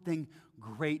something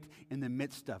great in the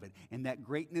midst of it. And that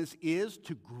greatness is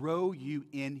to grow you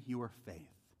in your faith.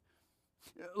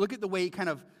 Look at the way he kind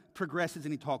of progresses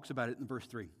and he talks about it in verse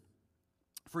 3.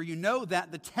 For you know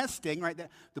that the testing, right,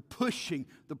 the pushing,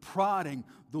 the prodding,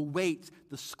 the weight,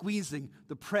 the squeezing,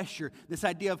 the pressure, this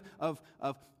idea of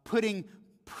putting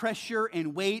pressure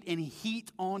and weight and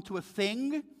heat onto a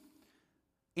thing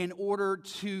in order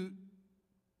to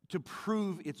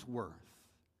prove its worth.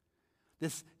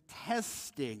 This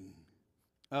testing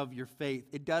of your faith,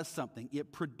 it does something.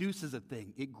 It produces a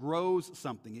thing. It grows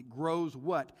something. It grows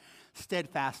what?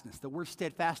 Steadfastness. The word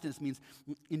steadfastness means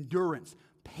endurance,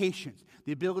 patience,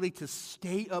 the ability to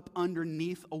stay up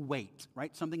underneath a weight,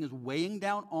 right? Something is weighing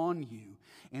down on you,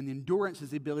 and endurance is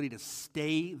the ability to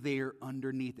stay there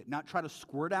underneath it. Not try to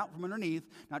squirt out from underneath,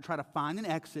 not try to find an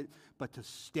exit, but to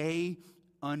stay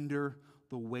under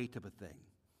the weight of a thing.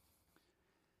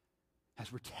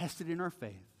 As we're tested in our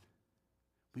faith,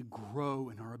 we grow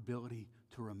in our ability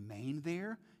to remain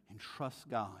there and trust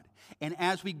God. And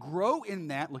as we grow in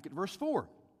that, look at verse 4.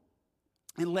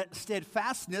 And let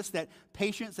steadfastness, that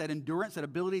patience, that endurance, that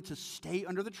ability to stay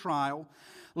under the trial,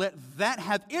 let that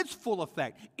have its full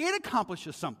effect. It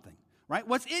accomplishes something, right?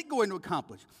 What's it going to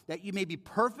accomplish? That you may be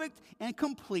perfect and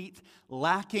complete,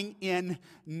 lacking in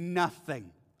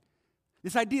nothing.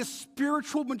 This idea of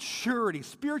spiritual maturity,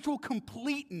 spiritual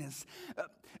completeness,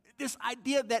 this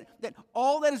idea that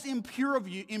all that is impure of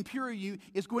you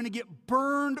is going to get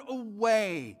burned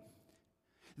away.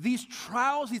 These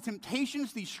trials, these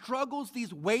temptations, these struggles,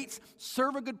 these weights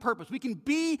serve a good purpose. We can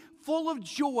be full of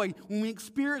joy when we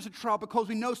experience a trial because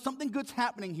we know something good's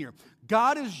happening here.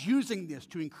 God is using this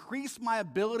to increase my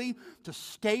ability to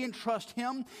stay and trust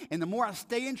Him. And the more I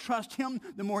stay and trust Him,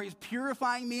 the more He's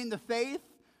purifying me in the faith.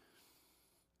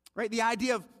 Right? The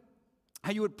idea of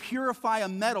how you would purify a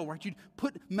metal, right? You'd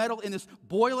put metal in this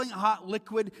boiling hot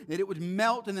liquid, that it would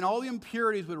melt, and then all the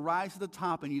impurities would rise to the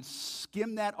top, and you'd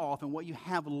skim that off, and what you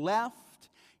have left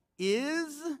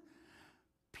is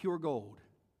pure gold.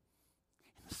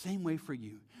 In the same way for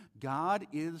you, God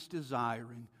is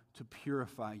desiring to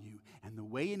purify you, and the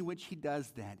way in which He does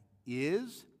that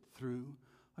is through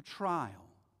a trial.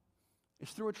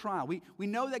 It's through a trial. We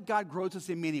know that God grows us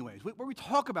in many ways. Where we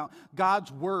talk about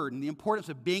God's Word and the importance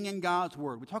of being in God's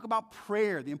Word. We talk about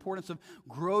prayer, the importance of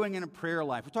growing in a prayer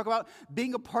life. We talk about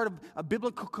being a part of a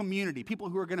biblical community, people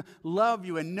who are going to love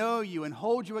you and know you and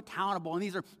hold you accountable. And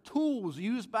these are tools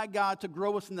used by God to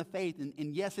grow us in the faith.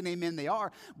 And yes and amen, they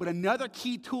are. But another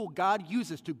key tool God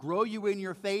uses to grow you in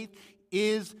your faith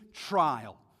is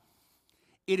trial.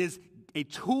 It is a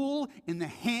tool in the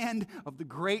hand of the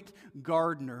great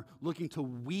gardener looking to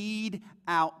weed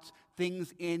out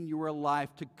things in your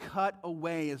life, to cut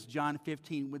away, as John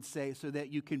 15 would say, so that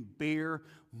you can bear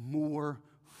more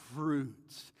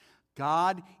fruits.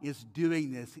 God is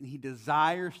doing this, and He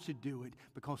desires to do it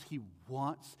because He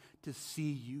wants to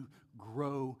see you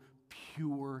grow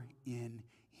secure in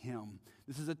Him.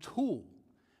 This is a tool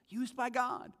used by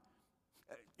God.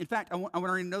 In fact, I want to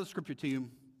read another scripture to you.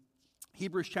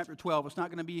 Hebrews chapter 12. It's not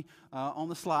going to be on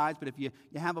the slides, but if you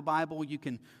have a Bible, you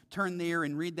can turn there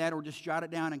and read that, or just jot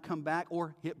it down and come back,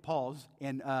 or hit pause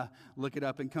and look it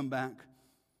up and come back.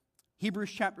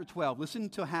 Hebrews chapter 12. Listen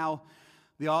to how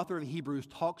the author of Hebrews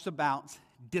talks about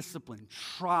discipline,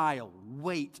 trial,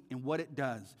 weight, and what it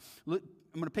does. Look,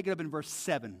 I'm going to pick it up in verse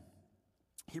 7.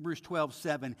 Hebrews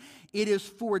 12:7. It is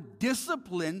for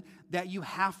discipline that you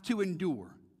have to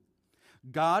endure.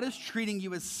 God is treating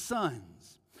you as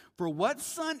sons. For what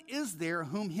son is there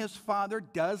whom his father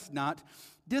does not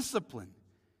discipline?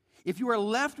 If you are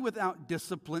left without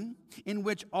discipline, in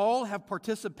which all have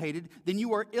participated, then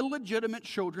you are illegitimate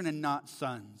children and not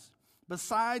sons.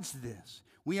 Besides this,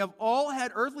 we have all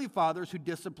had earthly fathers who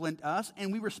disciplined us,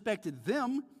 and we respected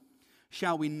them.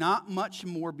 Shall we not much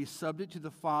more be subject to the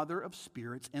Father of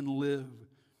spirits and live?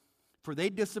 For they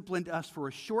disciplined us for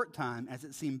a short time, as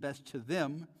it seemed best to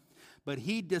them, but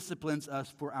He disciplines us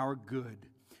for our good,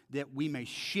 that we may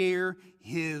share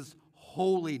His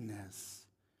holiness.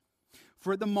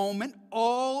 For the moment,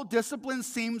 all discipline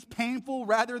seems painful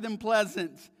rather than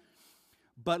pleasant,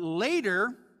 but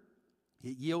later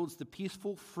it yields the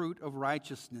peaceful fruit of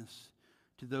righteousness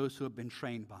to those who have been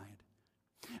trained by it.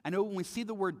 I know when we see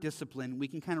the word discipline, we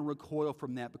can kind of recoil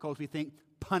from that because we think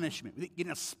punishment, we think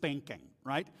getting a spanking,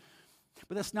 right?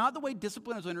 But that's not the way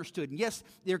discipline is understood. And yes,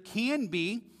 there can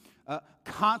be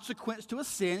consequence to a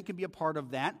sin. It can be a part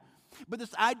of that. But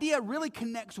this idea really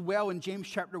connects well in James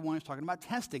chapter 1. It's talking about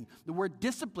testing. The word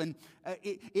discipline,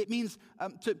 it means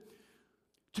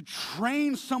to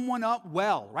train someone up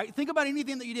well, right? Think about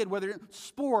anything that you did, whether it's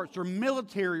sports or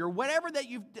military or whatever that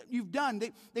you've done.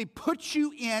 They put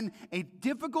you in a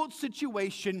difficult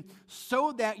situation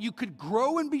so that you could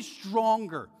grow and be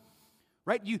stronger,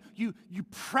 right? You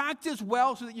practice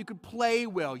well so that you could play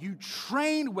well. You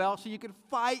trained well so you could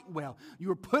fight well. You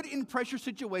were put in pressure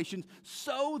situations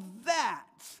so that,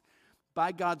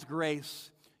 by God's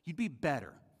grace, you'd be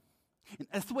better. And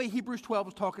that's the way Hebrews 12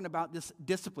 is talking about this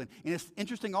discipline. And it's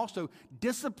interesting also,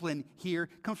 discipline here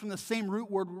comes from the same root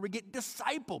word where we get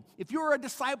disciple. If you're a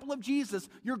disciple of Jesus,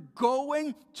 you're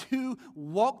going to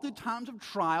walk through times of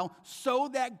trial so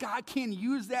that God can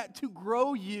use that to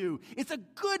grow you. It's a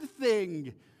good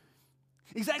thing.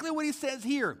 Exactly what he says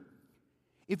here.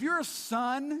 If you're a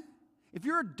son, if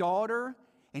you're a daughter,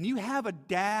 and you have a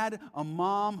dad, a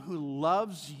mom who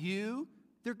loves you,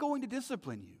 they're going to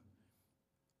discipline you.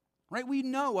 Right? We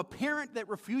know a parent that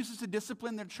refuses to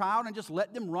discipline their child and just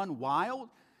let them run wild,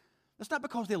 that's not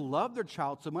because they love their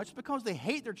child so much, it's because they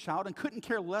hate their child and couldn't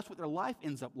care less what their life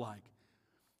ends up like.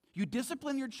 You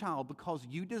discipline your child because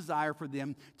you desire for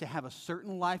them to have a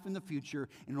certain life in the future.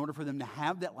 In order for them to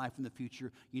have that life in the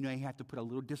future, you know you have to put a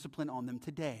little discipline on them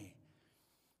today.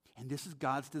 And this is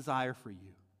God's desire for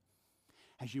you.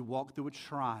 As you walk through a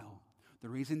trial, the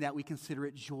reason that we consider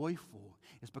it joyful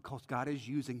is because God is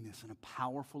using this in a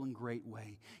powerful and great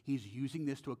way. He's using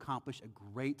this to accomplish a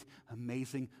great,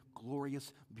 amazing,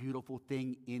 glorious, beautiful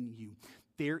thing in you.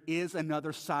 There is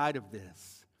another side of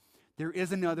this. There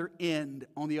is another end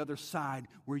on the other side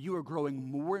where you are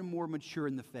growing more and more mature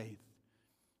in the faith.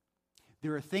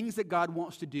 There are things that God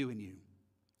wants to do in you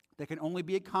that can only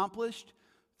be accomplished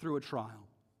through a trial.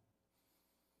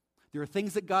 There are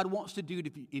things that God wants to do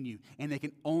in you, and they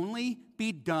can only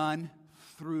be done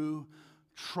through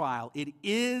trial. It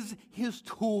is His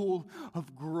tool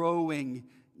of growing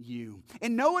you.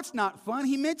 And no, it's not fun.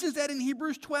 He mentions that in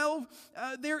Hebrews 12,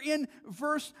 there in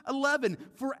verse 11.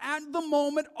 For at the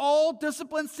moment, all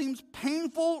discipline seems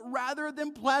painful rather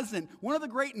than pleasant. One of the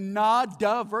great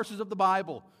nah-duh verses of the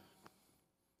Bible.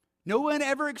 No one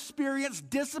ever experienced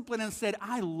discipline and said,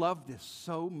 I love this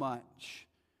so much.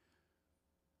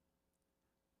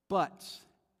 But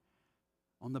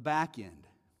on the back end,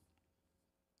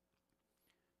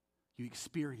 you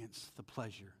experience the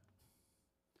pleasure.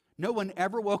 No one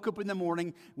ever woke up in the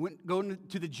morning, went going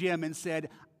to the gym and said,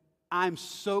 I'm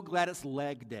so glad it's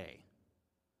leg day.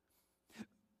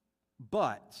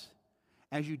 But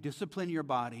as you discipline your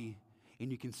body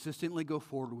and you consistently go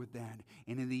forward with that,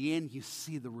 and in the end you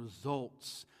see the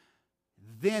results,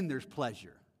 then there's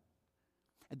pleasure.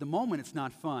 At the moment, it's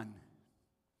not fun.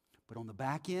 But on the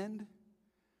back end,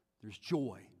 there's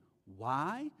joy.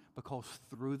 Why? Because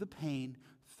through the pain,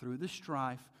 through the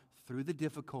strife, through the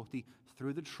difficulty,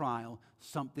 through the trial,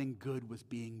 something good was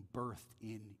being birthed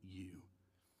in you.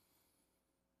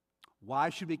 Why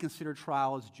should we consider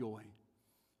trial as joy?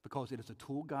 Because it is a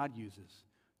tool God uses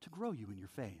to grow you in your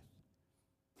faith.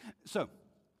 So,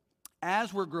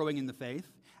 as we're growing in the faith,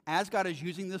 as God is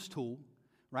using this tool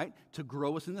right, to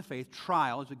grow us in the faith,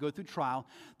 trial, as we go through trial,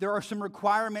 there are some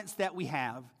requirements that we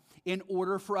have in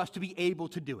order for us to be able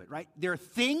to do it, right? There are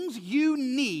things you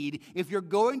need if you're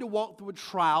going to walk through a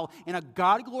trial in a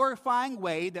God-glorifying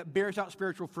way that bears out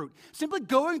spiritual fruit. Simply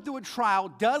going through a trial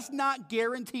does not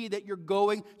guarantee that you're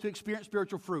going to experience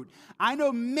spiritual fruit. I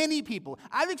know many people,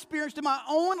 I've experienced in my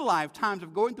own life times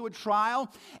of going through a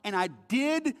trial, and I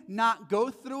did not go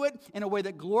through it in a way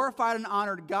that glorified and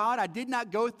honored God. I did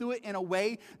not go through it in a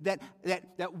way that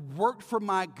worked for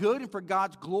my good and for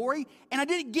God's glory, and I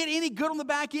didn't get any good on the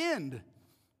back end.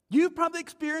 You've probably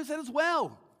experienced that as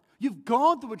well. You've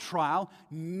gone through a trial,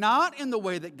 not in the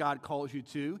way that God calls you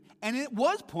to, and it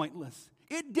was pointless.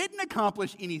 It didn't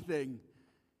accomplish anything.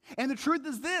 And the truth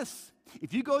is this: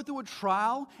 if you go through a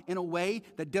trial in a way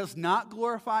that does not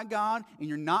glorify God and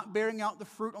you're not bearing out the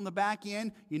fruit on the back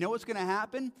end, you know what's going to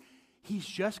happen? He's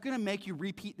just going to make you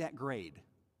repeat that grade.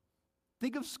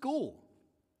 Think of school.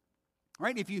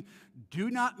 Right? If you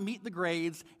do not meet the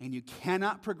grades and you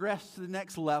cannot progress to the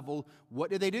next level,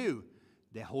 what do?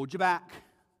 They hold you back.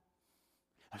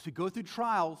 As we go through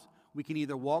trials, we can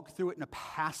either walk through it in a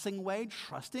passing way,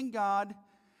 trusting God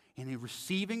and in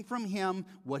receiving from Him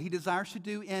what He desires to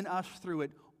do in us through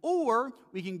it, or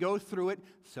we can go through it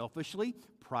selfishly,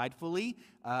 pridefully,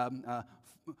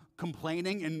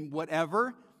 complaining and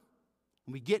whatever,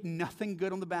 and we get nothing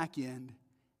good on the back end.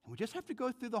 And we just have to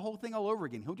go through the whole thing all over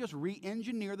again. He'll just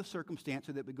re-engineer the circumstance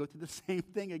so that we go through the same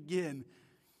thing again.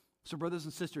 So brothers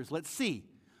and sisters, let's see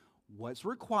what's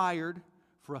required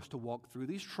for us to walk through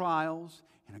these trials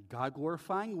in a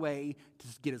God-glorifying way to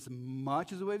get as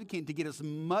much as we can, to get as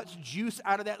much juice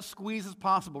out of that squeeze as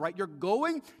possible, right? You're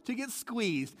going to get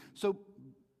squeezed. So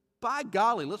by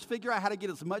golly, let's figure out how to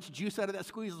get as much juice out of that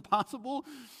squeeze as possible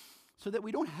so that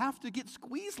we don't have to get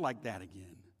squeezed like that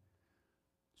again.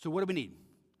 So what do we need?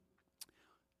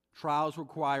 Trials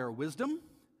require wisdom,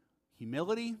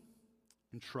 humility,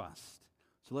 and trust.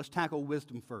 So let's tackle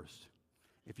wisdom first.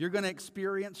 If you're going to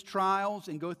experience trials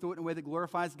and go through it in a way that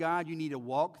glorifies God, you need to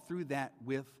walk through that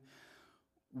with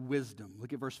wisdom.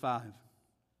 Look at verse 5.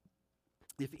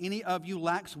 If any of you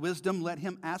lacks wisdom, let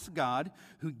him ask God,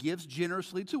 who gives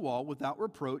generously to all without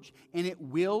reproach, and it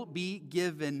will be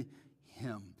given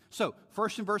him. So,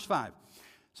 first in verse 5.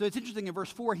 So it's interesting, in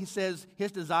verse 4, he says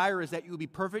his desire is that you will be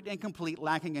perfect and complete,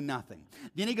 lacking in nothing.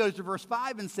 Then he goes to verse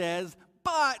 5 and says,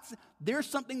 but there's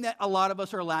something that a lot of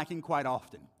us are lacking quite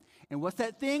often. And what's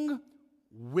that thing?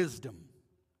 Wisdom.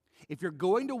 If you're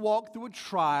going to walk through a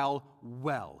trial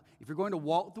well, if you're going to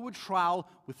walk through a trial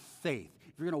with faith,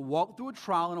 if you're going to walk through a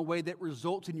trial in a way that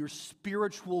results in your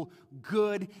spiritual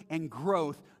good and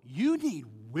growth, you need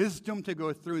wisdom to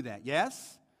go through that,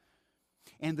 yes?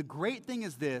 And the great thing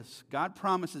is this: God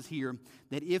promises here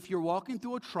that if you're walking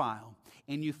through a trial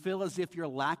and you feel as if you're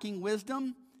lacking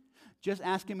wisdom, just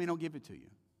ask Him and He'll give it to you.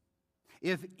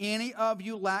 If any of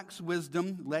you lacks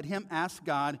wisdom, let him ask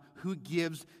God, who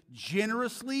gives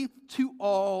generously to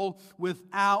all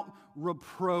without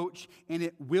reproach, and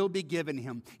it will be given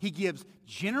him. He gives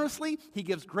generously, He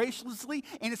gives graciously,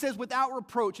 and it says without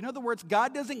reproach. In other words,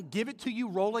 God doesn't give it to you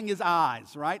rolling His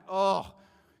eyes, right? Oh,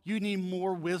 you need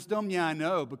more wisdom? Yeah, I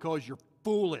know, because you're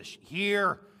foolish.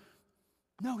 Here.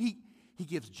 No, He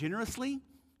gives generously,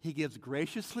 He gives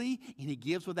graciously, and He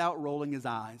gives without rolling His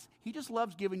eyes. He just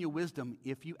loves giving you wisdom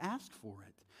if you ask for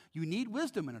it. You need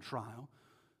wisdom in a trial,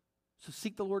 so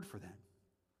seek the Lord for that.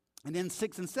 And then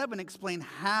 6 and 7 explain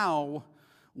how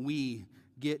we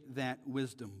get that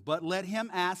wisdom. But let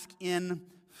him ask in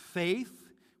faith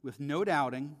with no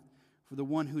doubting, for the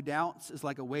one who doubts is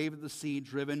like a wave of the sea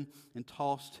driven and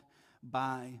tossed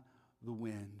by the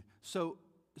wind. So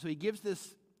he gives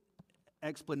this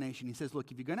explanation. He says,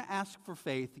 look, if you're going to ask for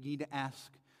faith, you need to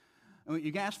ask, you're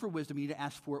going to ask for wisdom, you need to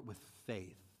ask for it with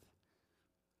faith,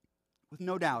 with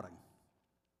no doubting.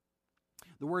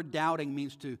 The word doubting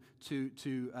means to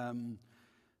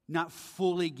not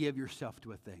fully give yourself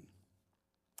to a thing.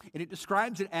 And it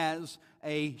describes it as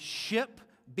a ship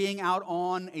being out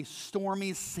on a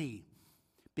stormy sea,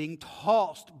 being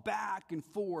tossed back and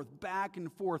forth, back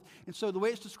and forth. And so the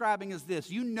way it's describing is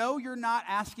this: you know you're not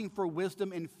asking for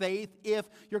wisdom and faith if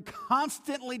you're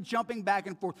constantly jumping back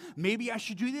and forth. Maybe I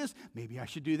should do this, maybe I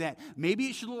should do that. Maybe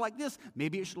it should look like this,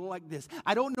 maybe it should look like this.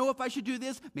 I don't know if I should do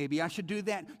this, maybe I should do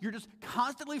that. You're just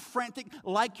constantly frantic,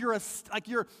 like you're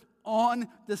on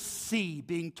the sea,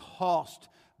 being tossed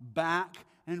back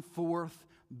and forth,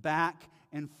 back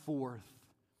and forth.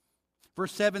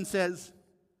 Verse 7 says,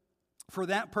 for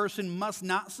that person must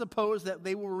not suppose that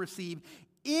they will receive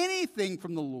anything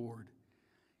from the Lord.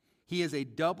 He is a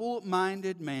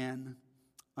double-minded man,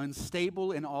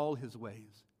 unstable in all his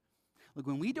ways. Look,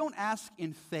 when we don't ask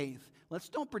in faith, let's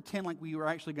don't pretend like we were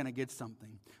actually going to get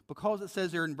something. Because it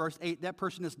says there in verse 8, that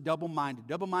person is double-minded.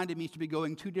 Double-minded means to be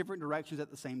going two different directions at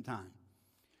the same time.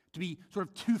 To be sort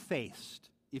of two-faced,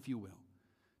 if you will.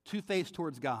 Two-faced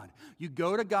towards God. You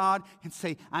go to God and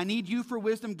say, I need you for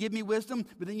wisdom, give me wisdom.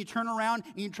 But then you turn around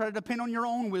and you try to depend on your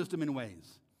own wisdom in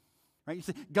ways. Right? You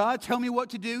say, God, tell me what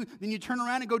to do. Then you turn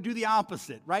around and go do the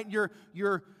opposite. Right?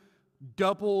 You're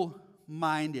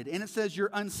double-minded. And it says you're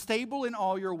unstable in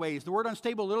all your ways. The word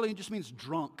unstable literally just means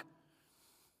drunk.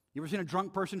 You ever seen a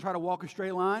drunk person try to walk a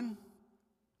straight line?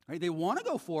 Right? They want to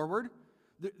go forward.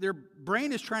 Their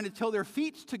brain is trying to tell their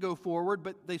feet to go forward,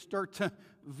 but they start to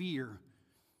veer.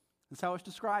 That's how it's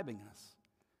describing us.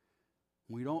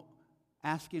 We don't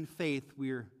ask in faith.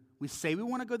 We say we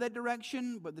want to go that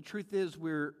direction, but the truth is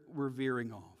we're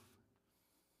veering off.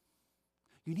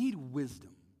 You need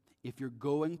wisdom if you're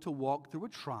going to walk through a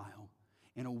trial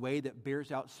in a way that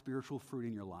bears out spiritual fruit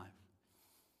in your life.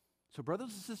 So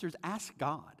brothers and sisters, ask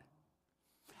God.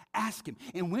 Ask Him.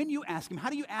 And when you ask Him, how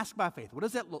do you ask by faith? What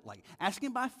does that look like?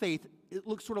 Asking by faith, it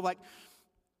looks sort of like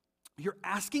you're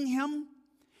asking Him,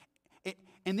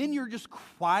 and then you're just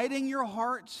quieting your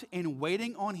heart and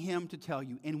waiting on Him to tell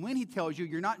you. And when He tells you,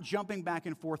 you're not jumping back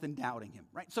and forth and doubting Him,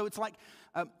 right? So it's like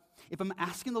if I'm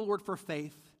asking the Lord for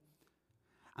faith,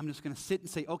 I'm just going to sit and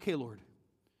say, okay, Lord.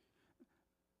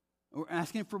 Or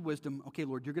asking for wisdom. Okay,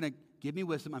 Lord, you're going to give me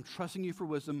wisdom. I'm trusting you for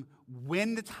wisdom.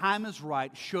 When the time is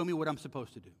right, show me what I'm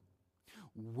supposed to do.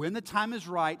 When the time is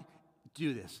right,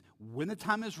 do this. When the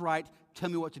time is right, tell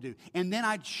me what to do. And then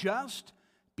I just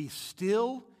be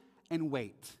still and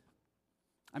wait.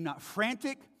 I'm not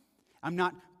frantic. I'm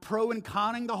not pro and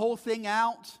conning the whole thing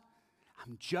out.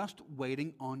 I'm just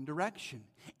waiting on direction.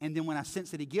 And then when I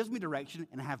sense that He gives me direction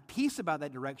and I have peace about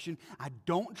that direction, I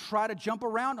don't try to jump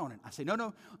around on it. I say, no,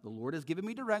 the Lord has given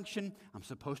me direction. I'm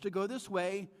supposed to go this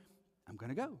way. I'm going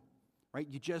to go. Right?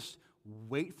 You just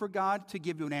wait for God to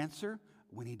give you an answer.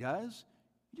 When He does,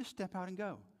 you just step out and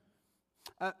go.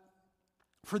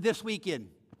 For this weekend,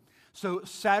 so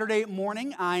Saturday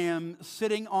morning, I am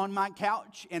sitting on my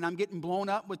couch and I'm getting blown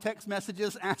up with text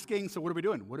messages asking, so what are we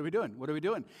doing? What are we doing? What are we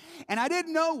doing? And I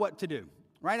didn't know what to do,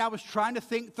 right? I was trying to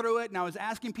think through it and I was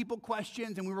asking people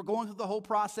questions and we were going through the whole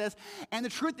process. And the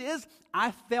truth is,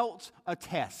 I felt a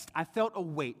test. I felt a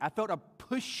weight. I felt a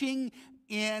pushing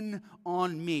in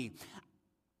on me.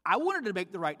 I wanted to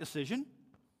make the right decision.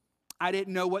 I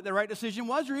didn't know what the right decision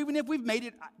was, or even if we've made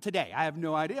it today. I have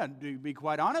no idea. To be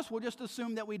quite honest, we'll just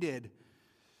assume that we did.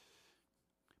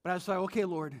 But I was like, okay,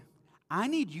 Lord, I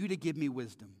need you to give me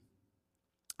wisdom.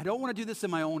 I don't want to do this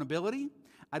in my own ability.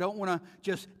 I don't want to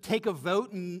just take a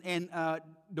vote and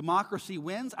democracy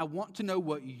wins. I want to know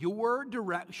what your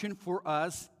direction for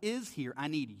us is here. I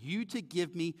need you to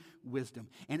give me wisdom.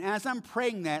 And as I'm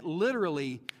praying that,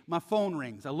 literally, my phone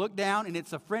rings. I look down, and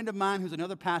it's a friend of mine who's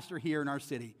another pastor here in our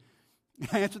city.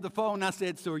 I answered the phone and I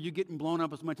said, so are you getting blown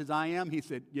up as much as I am? He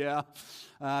said, yeah.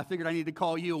 I figured I need to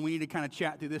call you and we need to kind of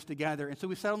chat through this together. And so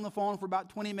we sat on the phone for about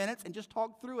 20 minutes and just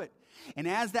talked through it. And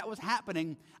as that was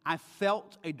happening, I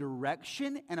felt a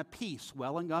direction and a peace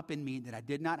welling up in me that I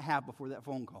did not have before that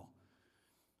phone call.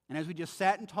 And as we just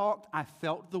sat and talked, I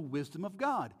felt the wisdom of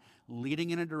God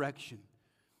leading in a direction.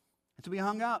 And so we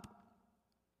hung up.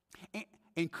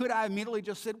 And could I immediately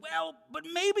just said, well, but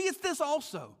maybe it's this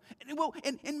also.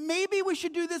 And maybe we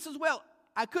should do this as well.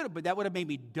 I could have, but that would have made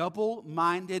me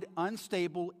double-minded,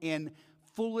 unstable, and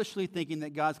foolishly thinking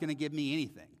that God's going to give me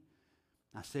anything.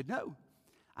 I said, no.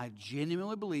 I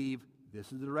genuinely believe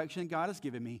this is the direction God has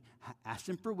given me. I asked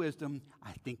Him for wisdom.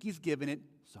 I think He's given it,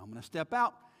 so I'm going to step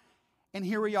out. And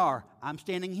here we are. I'm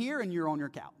standing here, and you're on your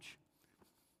couch.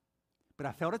 But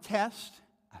I felt a test.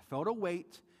 I felt a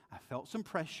weight. I felt some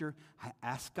pressure. I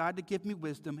asked God to give me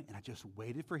wisdom, and I just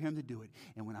waited for Him to do it.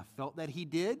 And when I felt that He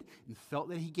did, and felt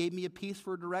that He gave me a peace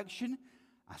for a direction,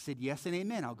 I said, yes and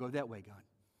amen. I'll go that way, God.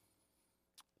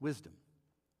 Wisdom.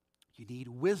 You need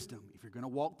wisdom. If you're going to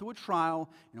walk through a trial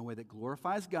in a way that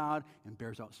glorifies God and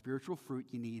bears out spiritual fruit,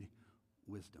 you need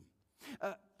wisdom.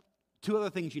 Two other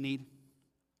things you need.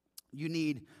 You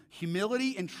need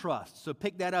humility and trust. So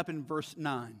pick that up in verse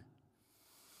 9.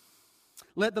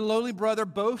 Let the lowly brother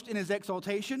boast in his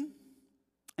exaltation,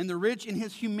 and the rich in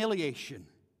his humiliation.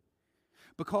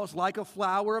 Because like a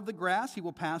flower of the grass, he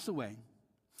will pass away.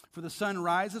 For the sun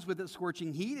rises with its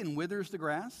scorching heat and withers the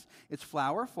grass. Its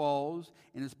flower falls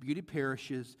and its beauty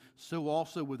perishes. So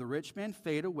also will the rich man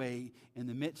fade away in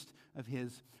the midst of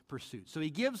his pursuit. So he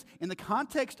gives, in the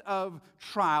context of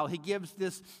trial, he gives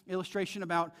this illustration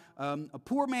about a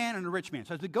poor man and a rich man.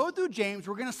 So as we go through James,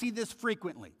 we're going to see this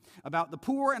frequently, about the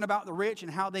poor and about the rich and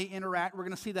how they interact. We're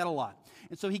going to see that a lot.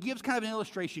 And so he gives kind of an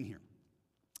illustration here.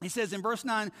 He says in verse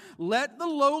 9, "Let the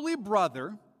lowly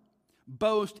brother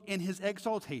boast in his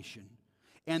exaltation,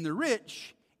 and the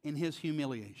rich in his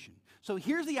humiliation." So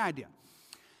here's the idea.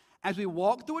 As we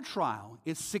walk through a trial,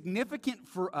 it's significant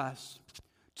for us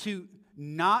to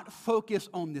not focus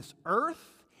on this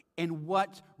earth and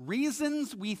what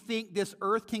reasons we think this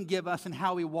earth can give us and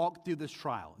how we walk through this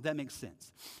trial. That makes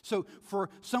sense. So for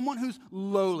someone who's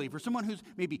lowly, for someone who's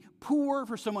maybe poor,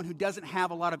 for someone who doesn't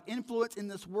have a lot of influence in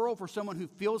this world, for someone who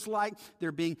feels like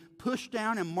they're being pushed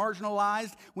down and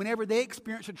marginalized, whenever they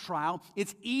experience a trial,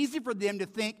 it's easy for them to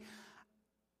think,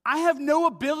 I have no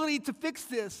ability to fix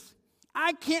this.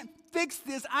 I can't fix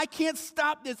this. I can't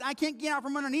stop this. I can't get out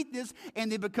from underneath this. And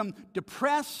they become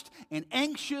depressed and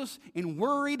anxious and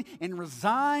worried and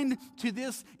resigned to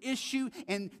this issue.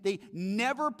 And they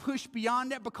never push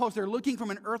beyond it because they're looking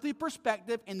from an earthly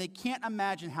perspective and they can't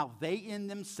imagine how they in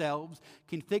themselves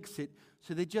can fix it.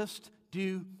 So they just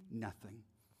do nothing.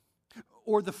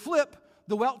 Or the flip,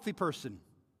 the wealthy person.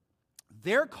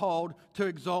 They're called to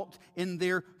exalt in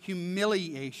their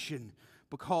humiliation.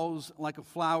 Because like a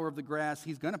flower of the grass,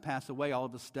 he's going to pass away all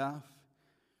of his stuff.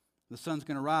 The sun's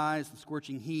going to rise, the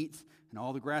scorching heat, and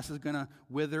all the grass is going to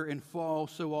wither and fall.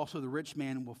 So also the rich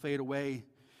man will fade away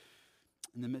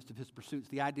in the midst of his pursuits.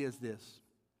 The idea is this.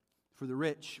 For the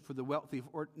rich, for the wealthy,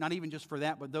 or not even just for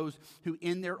that, but those who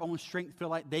in their own strength feel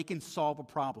like they can solve a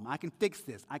problem. I can fix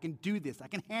this. I can do this. I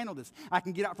can handle this. I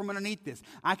can get out from underneath this.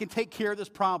 I can take care of this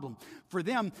problem. For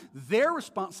them, their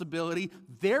responsibility,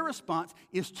 their response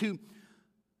is to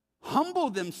humble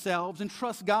themselves and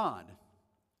trust God.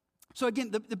 So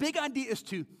again, the big idea is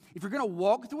to, if you're going to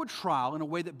walk through a trial in a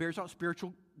way that bears out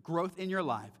spiritual growth in your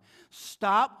life,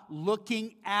 stop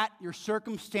looking at your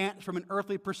circumstance from an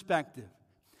earthly perspective.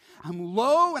 I'm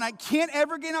low and I can't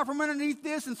ever get out from underneath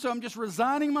this, and so I'm just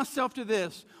resigning myself to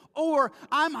this. Or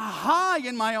I'm high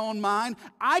in my own mind.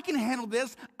 I can handle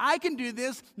this. I can do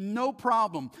this. No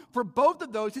problem. For both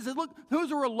of those, he says, look, those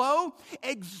who are low,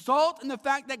 exalt in the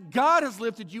fact that God has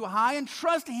lifted you high and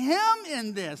trust him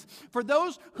in this. For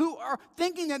those who are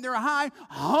thinking that they're high,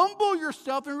 humble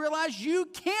yourself and realize you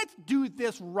can't do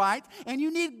this right, and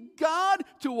you need God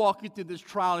to walk you through this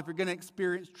trial if you're going to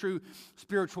experience true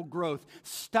spiritual growth.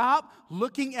 Stop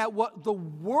looking at what the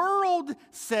world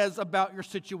says about your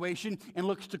situation and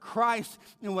look to Christ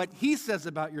and what he says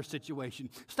about your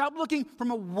situation. Stop looking from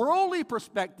a worldly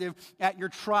perspective at your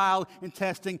trial and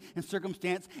testing and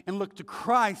circumstance and look to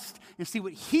Christ and see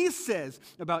what he says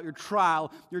about your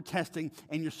trial, your testing,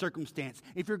 and your circumstance.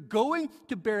 If you're going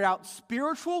to bear out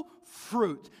spiritual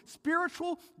fruit,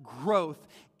 spiritual growth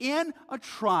in a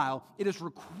trial, it is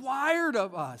required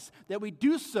of us that we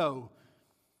do so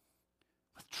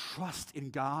with trust in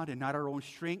God and not our own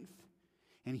strength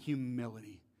and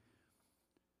humility.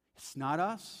 It's not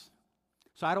us.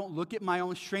 So I don't look at my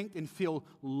own strength and feel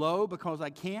low because I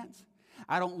can't.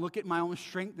 I don't look at my own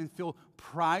strength and feel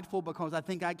prideful because I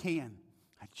think I can.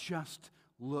 I just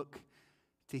look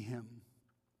to him.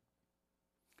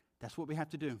 That's what we have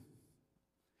to do.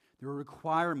 There are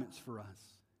requirements for us.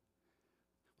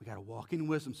 We got to walk in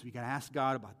wisdom, so we got to ask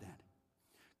God about that.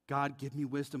 God, give me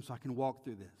wisdom so I can walk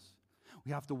through this.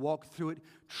 We have to walk through it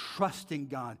trusting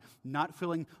God, not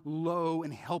feeling low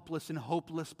and helpless and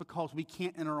hopeless because we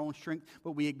can't in our own strength,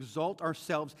 but we exalt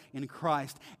ourselves in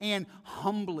Christ. And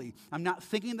humbly, I'm not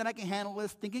thinking that I can handle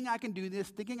this, thinking I can do this,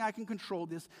 thinking I can control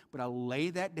this, but I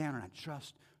lay that down and I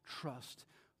just trust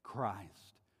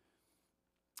Christ.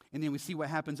 And then we see what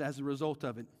happens as a result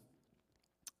of it.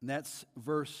 That's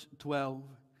verse 12.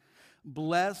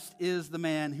 Blessed is the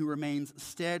man who remains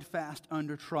steadfast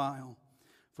under trial.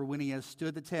 For when he has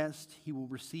stood the test, he will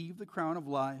receive the crown of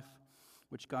life,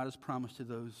 which God has promised to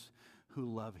those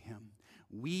who love him.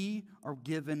 We are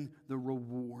given the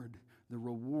reward. The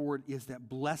reward is that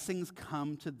blessings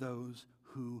come to those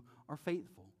who are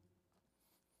faithful.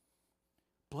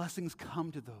 Blessings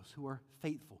come to those who are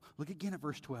faithful. Look again at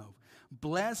verse 12.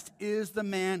 Blessed is the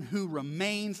man who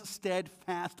remains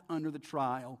steadfast under the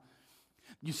trial.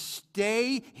 You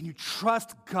stay and you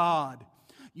trust God.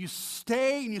 You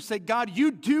stay and you say, God,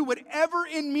 you do whatever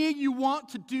in me you want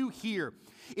to do here.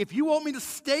 If you want me to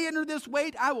stay under this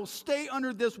weight, I will stay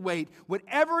under this weight.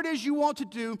 Whatever it is you want to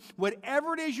do,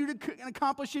 whatever it is you can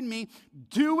accomplish in me,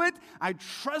 do it. I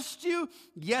trust you.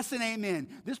 Yes and amen.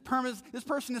 This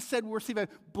person is said will receive a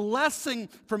blessing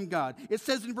from God. It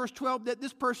says in verse 12 that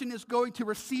this person is going to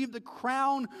receive the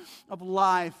crown of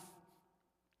life,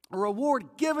 a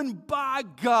reward given by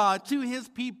God to his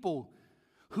people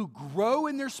who grow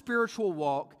in their spiritual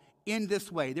walk in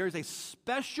this way. There is a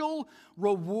special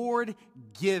reward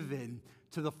given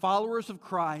to the followers of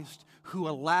Christ who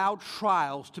allow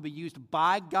trials to be used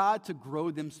by God to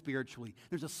grow them spiritually.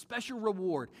 There's a special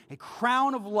reward, a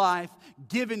crown of life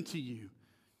given to you.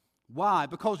 Why?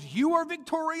 Because you are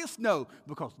victorious? No,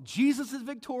 because Jesus is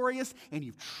victorious and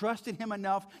you've trusted him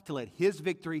enough to let his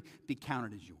victory be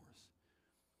counted as yours.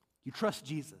 You trust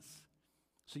Jesus,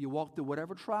 so you walk through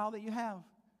whatever trial that you have.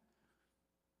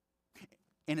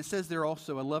 And it says there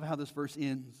also, I love how this verse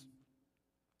ends.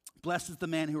 Blessed is the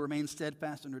man who remains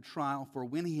steadfast under trial, for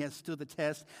when he has stood the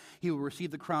test, he will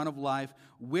receive the crown of life,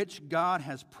 which God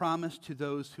has promised to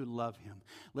those who love him.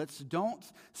 Don't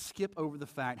skip over the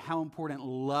fact how important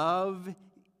love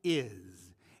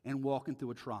is in walking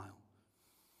through a trial.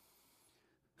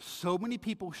 So many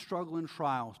people struggle in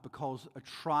trials because a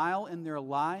trial in their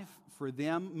life for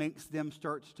them makes them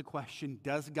start to question,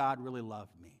 does God really love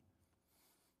me?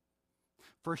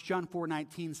 1 John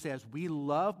 4:19 says, we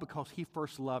love because he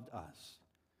first loved us.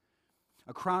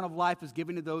 A crown of life is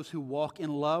given to those who walk in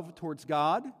love towards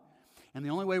God. And the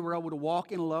only way we're able to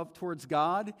walk in love towards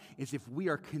God is if we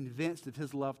are convinced of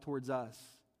his love towards us.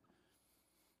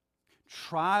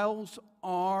 Trials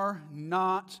are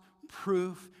not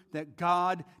proof that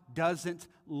God doesn't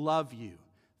love you.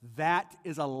 That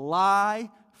is a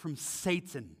lie from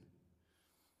Satan.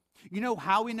 You know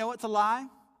how we know it's a lie?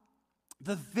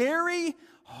 The very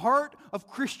heart of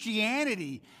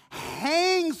Christianity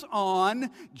hangs on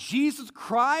Jesus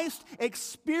Christ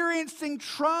experiencing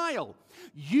trial.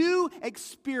 You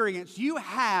experience, you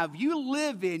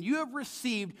live in, you have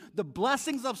received the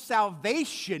blessings of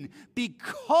salvation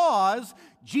because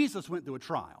Jesus went through a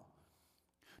trial.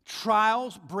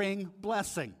 Trials bring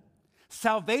blessing.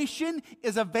 Salvation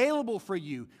is available for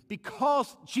you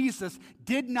because Jesus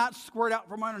did not squirt out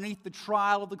from underneath the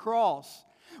trial of the cross.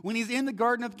 When he's in the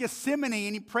Garden of Gethsemane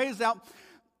and he prays out,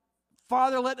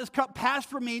 Father, let this cup pass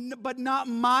from me, but not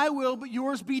my will, but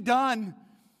yours be done.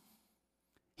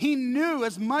 He knew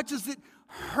as much as it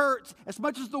hurt, as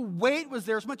much as the weight was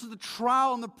there, as much as the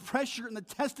trial and the pressure and the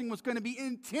testing was going to be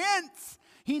intense,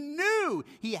 he knew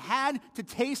he had to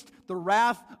taste the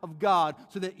wrath of God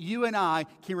so that you and I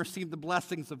can receive the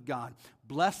blessings of God.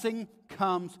 Blessing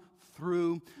comes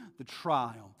through the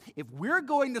trial. If we're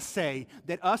going to say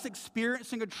that us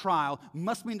experiencing a trial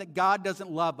must mean that God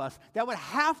doesn't love us, that would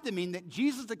have to mean that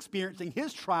Jesus experiencing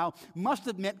his trial must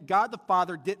have meant God the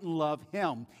Father didn't love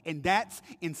him. And that's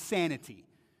insanity.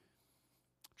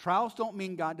 Trials don't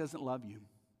mean God doesn't love you.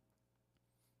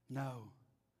 No.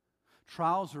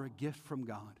 Trials are a gift from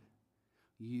God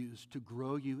used to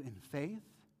grow you in faith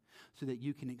so that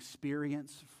you can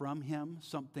experience from him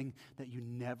something that you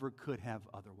never could have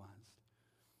otherwise.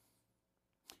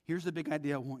 Here's the big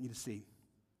idea I want you to see.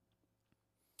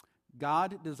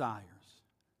 God desires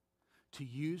to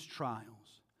use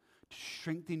trials to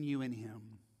strengthen you in him,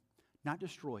 not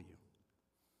destroy you.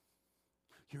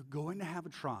 You're going to have a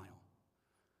trial,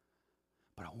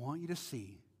 but I want you to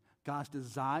see God's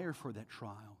desire for that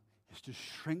trial is to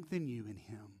strengthen you in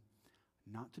him,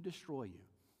 not to destroy you.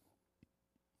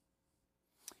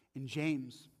 In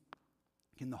James,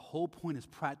 again, the whole point is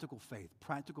practical faith,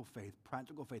 practical faith,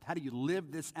 practical faith. How do you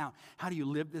live this out? How do you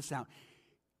live this out?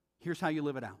 Here's how you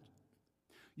live it out.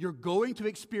 You're going to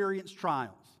experience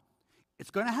trials.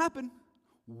 It's going to happen.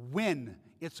 When?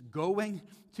 It's going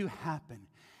to happen.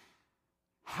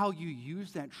 How you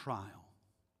use that trial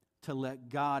to let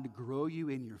God grow you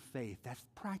in your faith, that's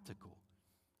practical.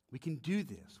 We can do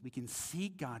this. We can see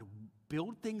God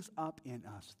build things up in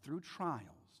us through trials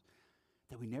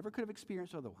that we never could have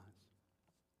experienced otherwise.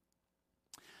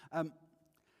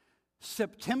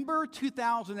 September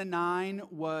 2009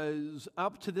 was,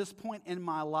 up to this point in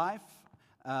my life,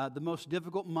 the most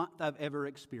difficult month I've ever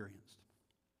experienced.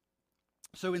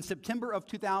 So in September of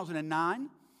 2009,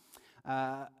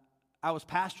 I was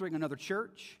pastoring another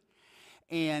church,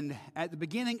 and at the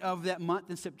beginning of that month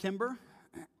in September,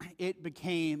 it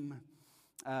came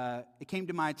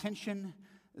to my attention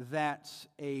that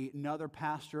another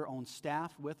pastor on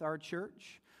staff with our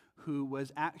church, who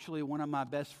was actually one of my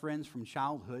best friends from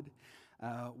childhood,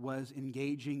 was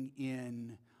engaging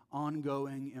in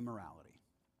ongoing immorality.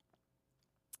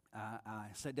 I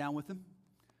sat down with him.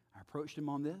 I approached him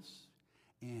on this,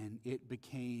 and it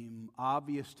became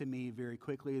obvious to me very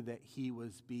quickly that he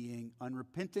was being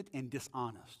unrepentant and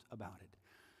dishonest about it.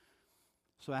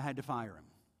 So I had to fire him.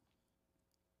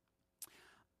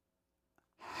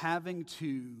 Having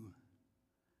to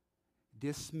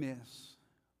dismiss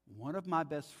one of my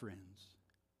best friends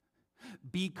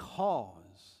because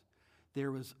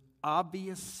there was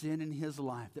obvious sin in his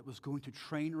life that was going to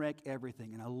train wreck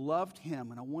everything. And I loved him,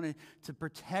 and I wanted to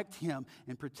protect him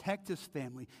and protect his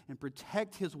family and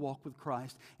protect his walk with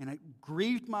Christ. And it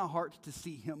grieved my heart to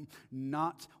see him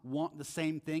not want the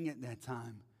same thing at that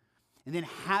time. And then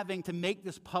having to make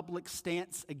this public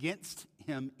stance against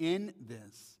him in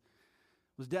this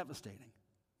was devastating.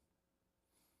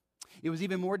 It was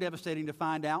even more devastating to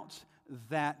find out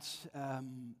that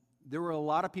there were a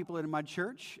lot of people in my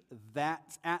church that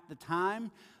at the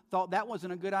time thought that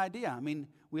wasn't a good idea. I mean,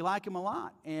 we like him a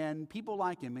lot, and people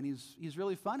like him, and he's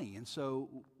really funny, and so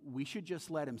we should just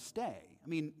let him stay. I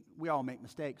mean, we all make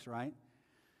mistakes, right?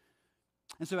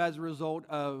 And so as a result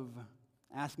of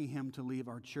asking him to leave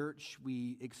our church,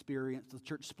 we experienced the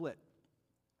church split.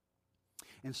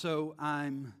 And so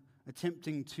I'm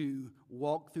attempting to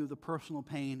walk through the personal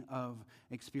pain of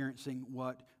experiencing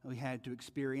what we had to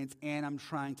experience, and I'm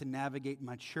trying to navigate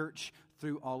my church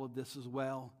through all of this as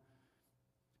well.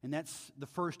 And that's the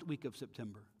first week of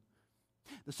September.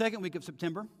 The second week of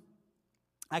September,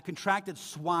 I contracted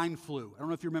swine flu. I don't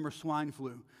know if you remember swine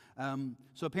flu.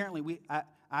 So apparently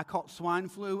I caught swine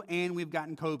flu, and we've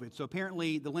gotten COVID. So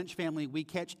apparently the Lynch family, we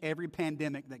catch every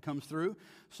pandemic that comes through.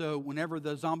 So whenever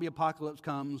the zombie apocalypse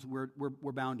comes,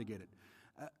 we're bound to get it.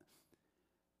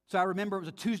 So I remember it was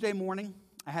a Tuesday morning.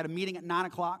 I had a meeting at 9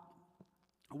 o'clock.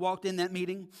 I walked in that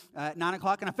meeting at 9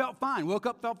 o'clock, and I felt fine. Woke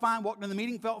up, felt fine. Walked into the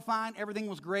meeting, felt fine. Everything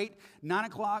was great. 9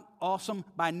 o'clock, awesome.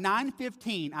 By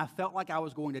 9:15, I felt like I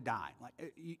was going to die.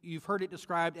 Like you've heard it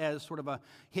described as sort of a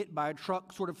hit by a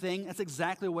truck sort of thing. That's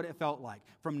exactly what it felt like.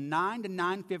 From 9 to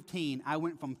 9:15, I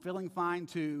went from feeling fine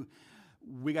to,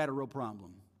 we got a real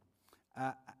problem.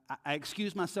 I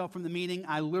excused myself from the meeting.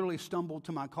 I literally stumbled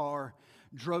to my car,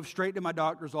 drove straight to my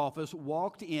doctor's office,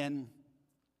 walked in,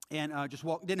 and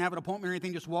didn't have an appointment or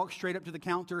anything, just walked straight up to the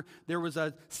counter. There was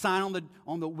a sign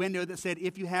on the window that said,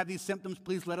 if you have these symptoms,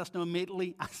 please let us know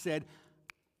immediately. I said,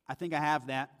 I think I have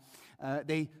that.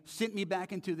 They sent me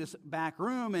back into this back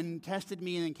room and tested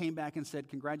me and then came back and said,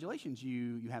 congratulations,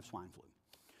 you have swine flu.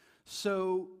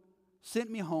 So sent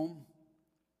me home,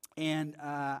 and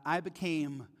I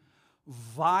became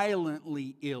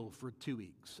violently ill for 2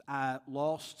 weeks. I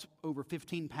lost over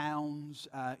 15 pounds.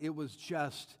 It was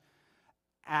just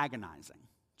agonizing.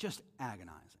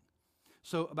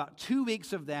 So about 2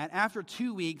 weeks of that. After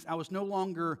 2 weeks, I was no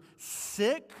longer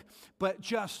sick, but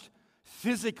just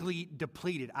physically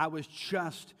depleted. I was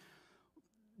just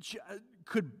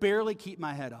could barely keep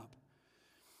my head up.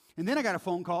 And then I got a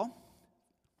phone call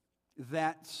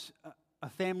that a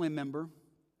family member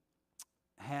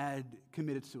had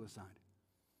committed suicide.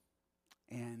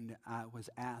 And I was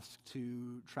asked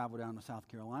to travel down to South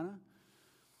Carolina,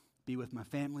 be with my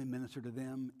family, minister to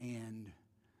them, and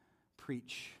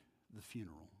preach the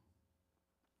funeral.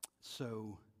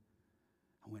 So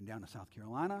I went down to South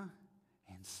Carolina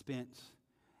and spent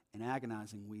an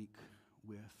agonizing week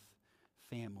with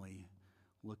family,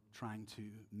 trying to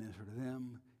minister to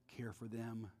them, care for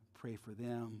them, pray for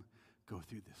them, go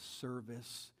through this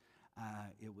service.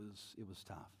 It was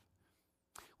tough.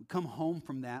 We come home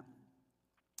from that,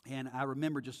 and I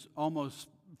remember just almost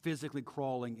physically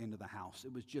crawling into the house.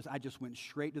 It was I just went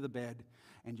straight to the bed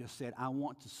and just said, I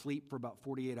want to sleep for about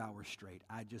 48 hours straight.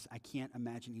 I can't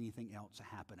imagine anything else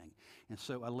happening. And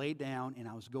so I laid down and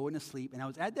I was going to sleep. And I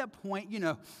was at that point,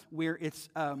 where it's,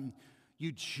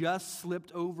 you just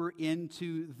slipped over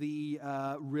into the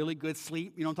really good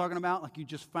sleep. You know what I'm talking about? Like you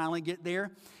just finally get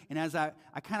there. And as I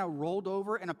kind of rolled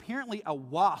over, and apparently a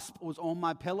wasp was on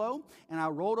my pillow, and I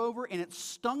rolled over and it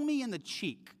stung me in the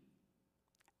cheek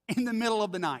in the middle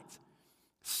of the night.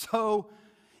 So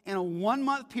in a 1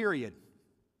 month period,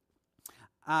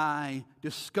 I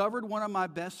discovered one of my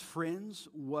best friends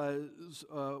was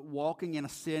walking in a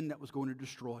sin that was going to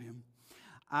destroy him.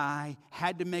 I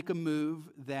had to make a move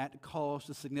that caused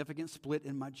a significant split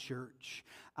in my church.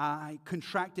 I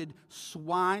contracted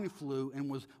swine flu and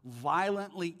was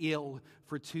violently ill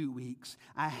for 2 weeks.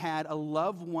 I had a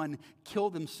loved one kill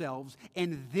themselves.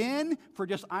 And then, for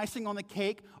just icing on the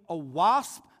cake, a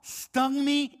wasp stung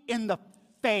me in the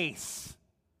face.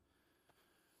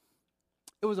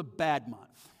 It was a bad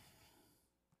month.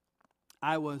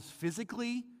 I was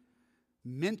physically,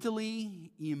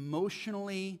 mentally,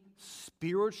 emotionally,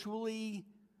 spiritually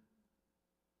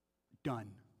done.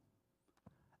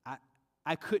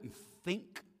 I couldn't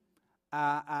think.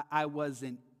 I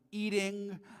wasn't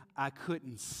eating. I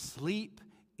couldn't sleep.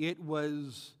 It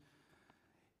was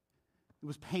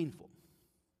painful.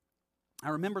 I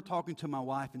remember talking to my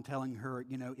wife and telling her,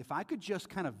 if I could just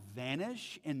kind of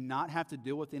vanish and not have to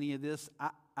deal with any of this,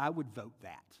 I would vote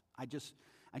that. I just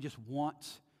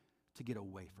want to get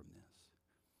away from this.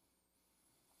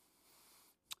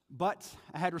 But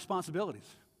I had responsibilities,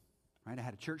 right? I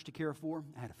had a church to care for.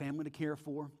 I had a family to care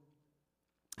for.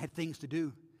 I had things to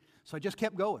do. So I just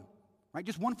kept going, right?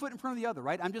 Just one foot in front of the other,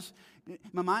 right?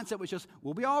 My mindset was just,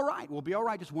 we'll be all right. We'll be all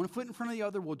right. Just one foot in front of the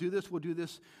other. We'll do this. We'll do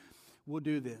this. We'll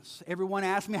do this. Everyone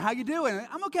asked me, how you doing?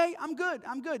 I'm okay. I'm good.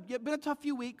 It's been a tough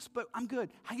few weeks, but I'm good.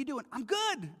 How you doing? I'm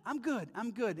good.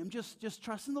 I'm just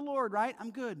trusting the Lord, right?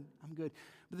 I'm good.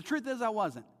 But the truth is I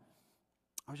wasn't.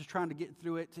 I was just trying to get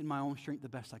through it in my own strength the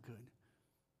best I could.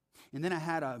 And then I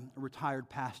had a retired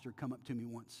pastor come up to me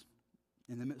once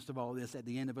in the midst of all this, at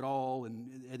the end of it all,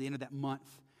 and at the end of that month,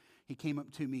 he came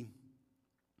up to me.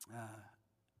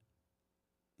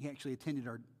 He actually attended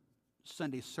our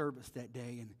Sunday service that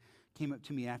day and came up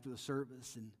to me after the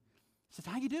service and said,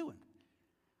 how you doing?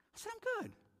 I said,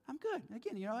 I'm good.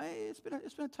 Again, it's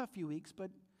been a tough few weeks, but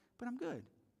I'm good.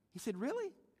 He said, really?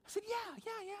 I said, yeah,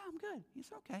 I'm good. He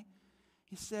said, okay.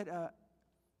 He said, can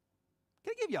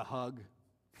I give you a hug?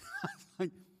 I was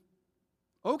like,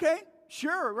 okay,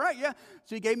 sure, right, yeah.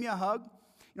 So he gave me a hug.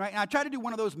 Right? And I tried to do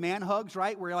one of those man hugs,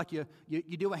 right, where like you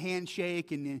do a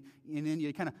handshake and then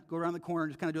you kind of go around the corner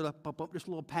and just kind of do a bump, just a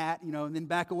little pat, and then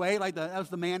back away, like that was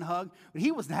the man hug. But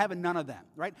he was having none of that,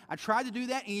 right? I tried to do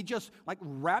that, and he just like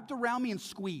wrapped around me and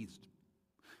squeezed,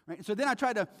 right? And so then I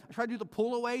tried to do the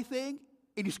pull away thing,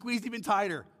 and he squeezed even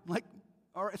tighter. Like,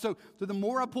 all right, so the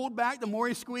more I pulled back, the more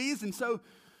he squeezed, and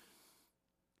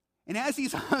as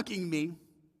he's hugging me,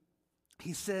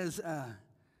 he says,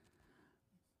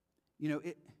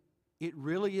 it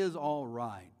really is all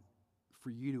right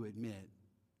for you to admit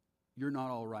you're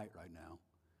not all right now.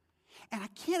 And I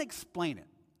can't explain it,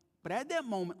 but at that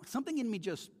moment, something in me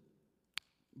just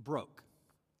broke.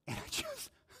 And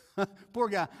poor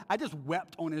guy, I just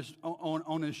wept on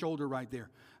his shoulder right there.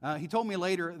 He told me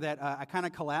later that I kind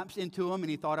of collapsed into him and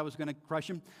he thought I was going to crush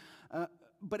him.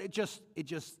 But it just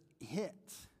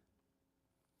hit.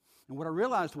 And what I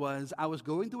realized was I was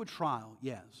going through a trial,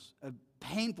 yes, a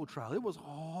painful trial. It was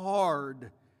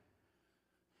hard.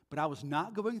 But I was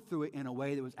not going through it in a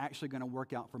way that was actually going to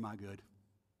work out for my good.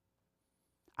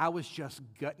 I was just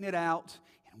gutting it out,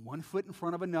 and one foot in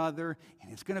front of another, and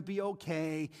it's going to be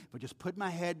okay. If I just put my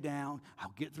head down,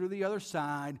 I'll get through the other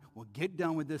side. We'll get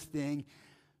done with this thing.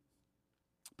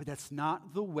 But that's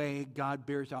not the way God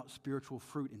bears out spiritual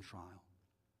fruit in trial.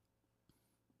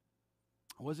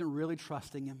 I wasn't really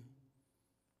trusting Him.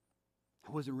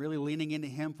 I wasn't really leaning into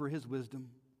Him for His wisdom.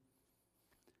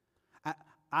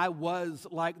 I was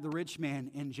like the rich man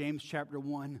in James chapter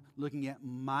 1, looking at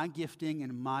my gifting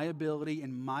and my ability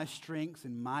and my strengths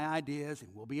and my ideas, and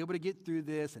we'll be able to get through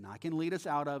this, and I can lead us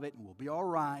out of it, and we'll be all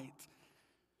right.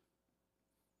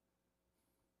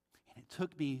 And it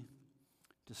took me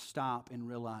to stop and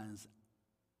realize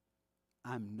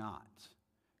I'm not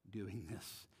doing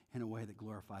this in a way that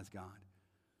glorifies God.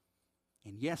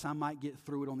 And yes, I might get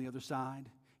through it on the other side.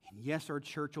 And yes, our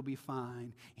church will be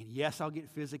fine. And yes, I'll get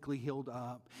physically healed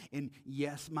up. And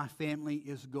yes, my family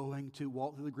is going to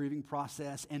walk through the grieving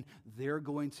process. And they're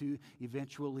going to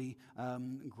eventually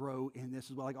grow in this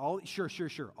as well. Like sure.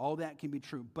 All that can be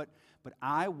true. But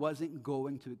I wasn't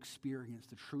going to experience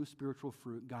the true spiritual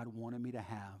fruit God wanted me to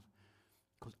have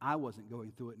because I wasn't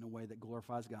going through it in a way that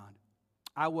glorifies God.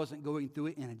 I wasn't going through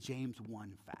it in a James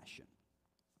 1 fashion.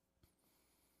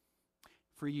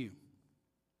 For you,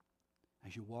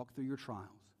 as you walk through your trials,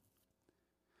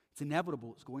 it's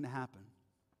inevitable, it's going to happen.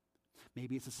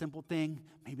 Maybe it's a simple thing,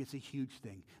 maybe it's a huge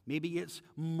thing. Maybe it's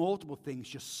multiple things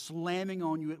just slamming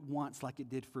on you at once like it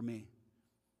did for me.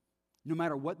 No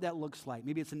matter what that looks like.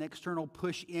 Maybe it's an external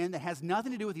push in that has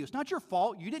nothing to do with you. It's not your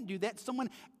fault. You didn't do that. Someone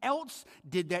else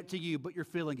did that to you, but you're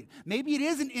feeling it. Maybe it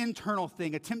is an internal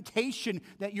thing, a temptation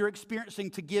that you're experiencing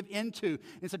to give into.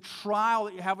 It's a trial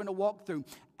that you're having to walk through.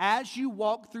 As you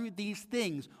walk through these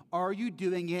things, are you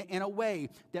doing it in a way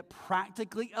that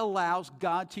practically allows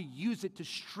God to use it to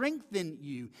strengthen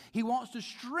you? He wants to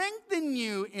strengthen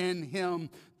you in Him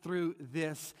through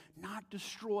this, not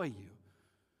destroy you.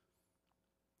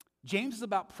 James is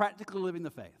about practically living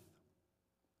the faith.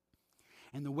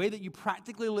 And the way that you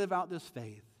practically live out this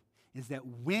faith is that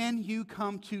when you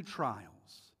come to trials,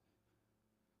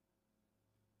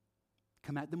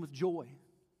 come at them with joy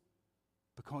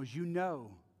because you know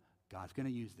God's going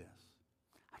to use this.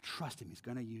 I trust him. He's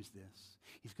going to use this.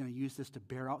 He's going to use this to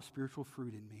bear out spiritual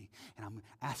fruit in me. And I'm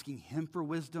asking him for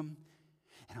wisdom,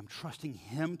 and I'm trusting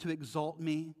him to exalt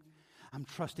me. I'm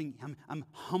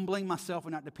humbling myself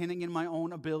and not depending on my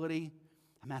own ability.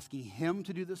 I'm asking him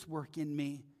to do this work in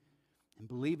me and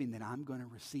believing that I'm going to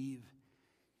receive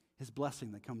his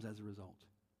blessing that comes as a result.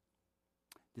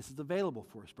 This is available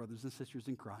for us, brothers and sisters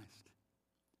in Christ.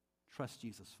 Trust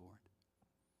Jesus for it.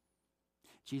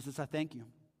 Jesus, I thank you.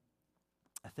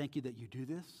 I thank you that you do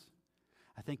this.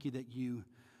 I thank you that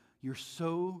you're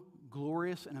so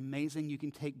glorious and amazing. You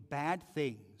can take bad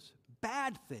things,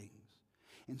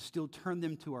 and still turn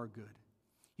them to our good.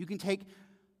 You can take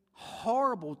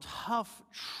horrible, tough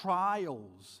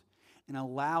trials and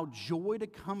allow joy to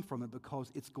come from it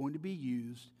because it's going to be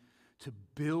used to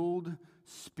build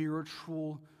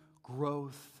spiritual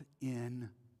growth in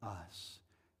us.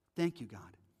 Thank you, God.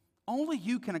 Only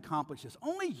you can accomplish this.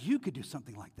 Only you could do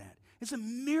something like that. It's a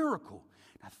miracle.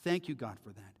 And I thank you, God,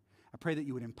 for that. I pray that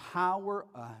you would empower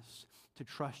us to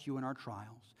trust you in our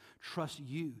trials. Trust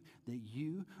you that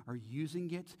you are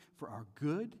using it for our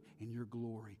good and your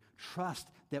glory. Trust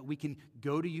that we can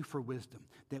go to you for wisdom,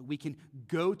 that we can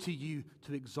go to you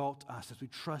to exalt us as we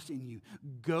trust in you.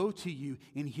 Go to you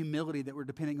in humility that we're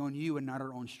depending on you and not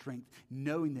our own strength,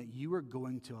 knowing that you are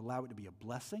going to allow it to be a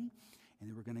blessing and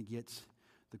that we're going to get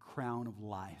the crown of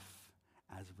life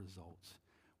as a result.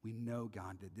 We know,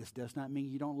 God, that this does not mean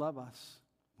you don't love us.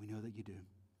 We know that you do.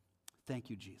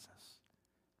 Thank you, Jesus.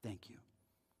 Thank you.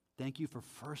 Thank you for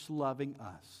first loving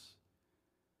us.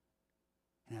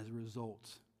 And as a result,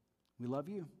 we love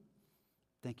you.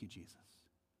 Thank you, Jesus.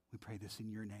 We pray this in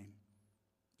your name.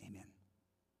 Amen.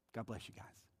 God bless you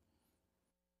guys.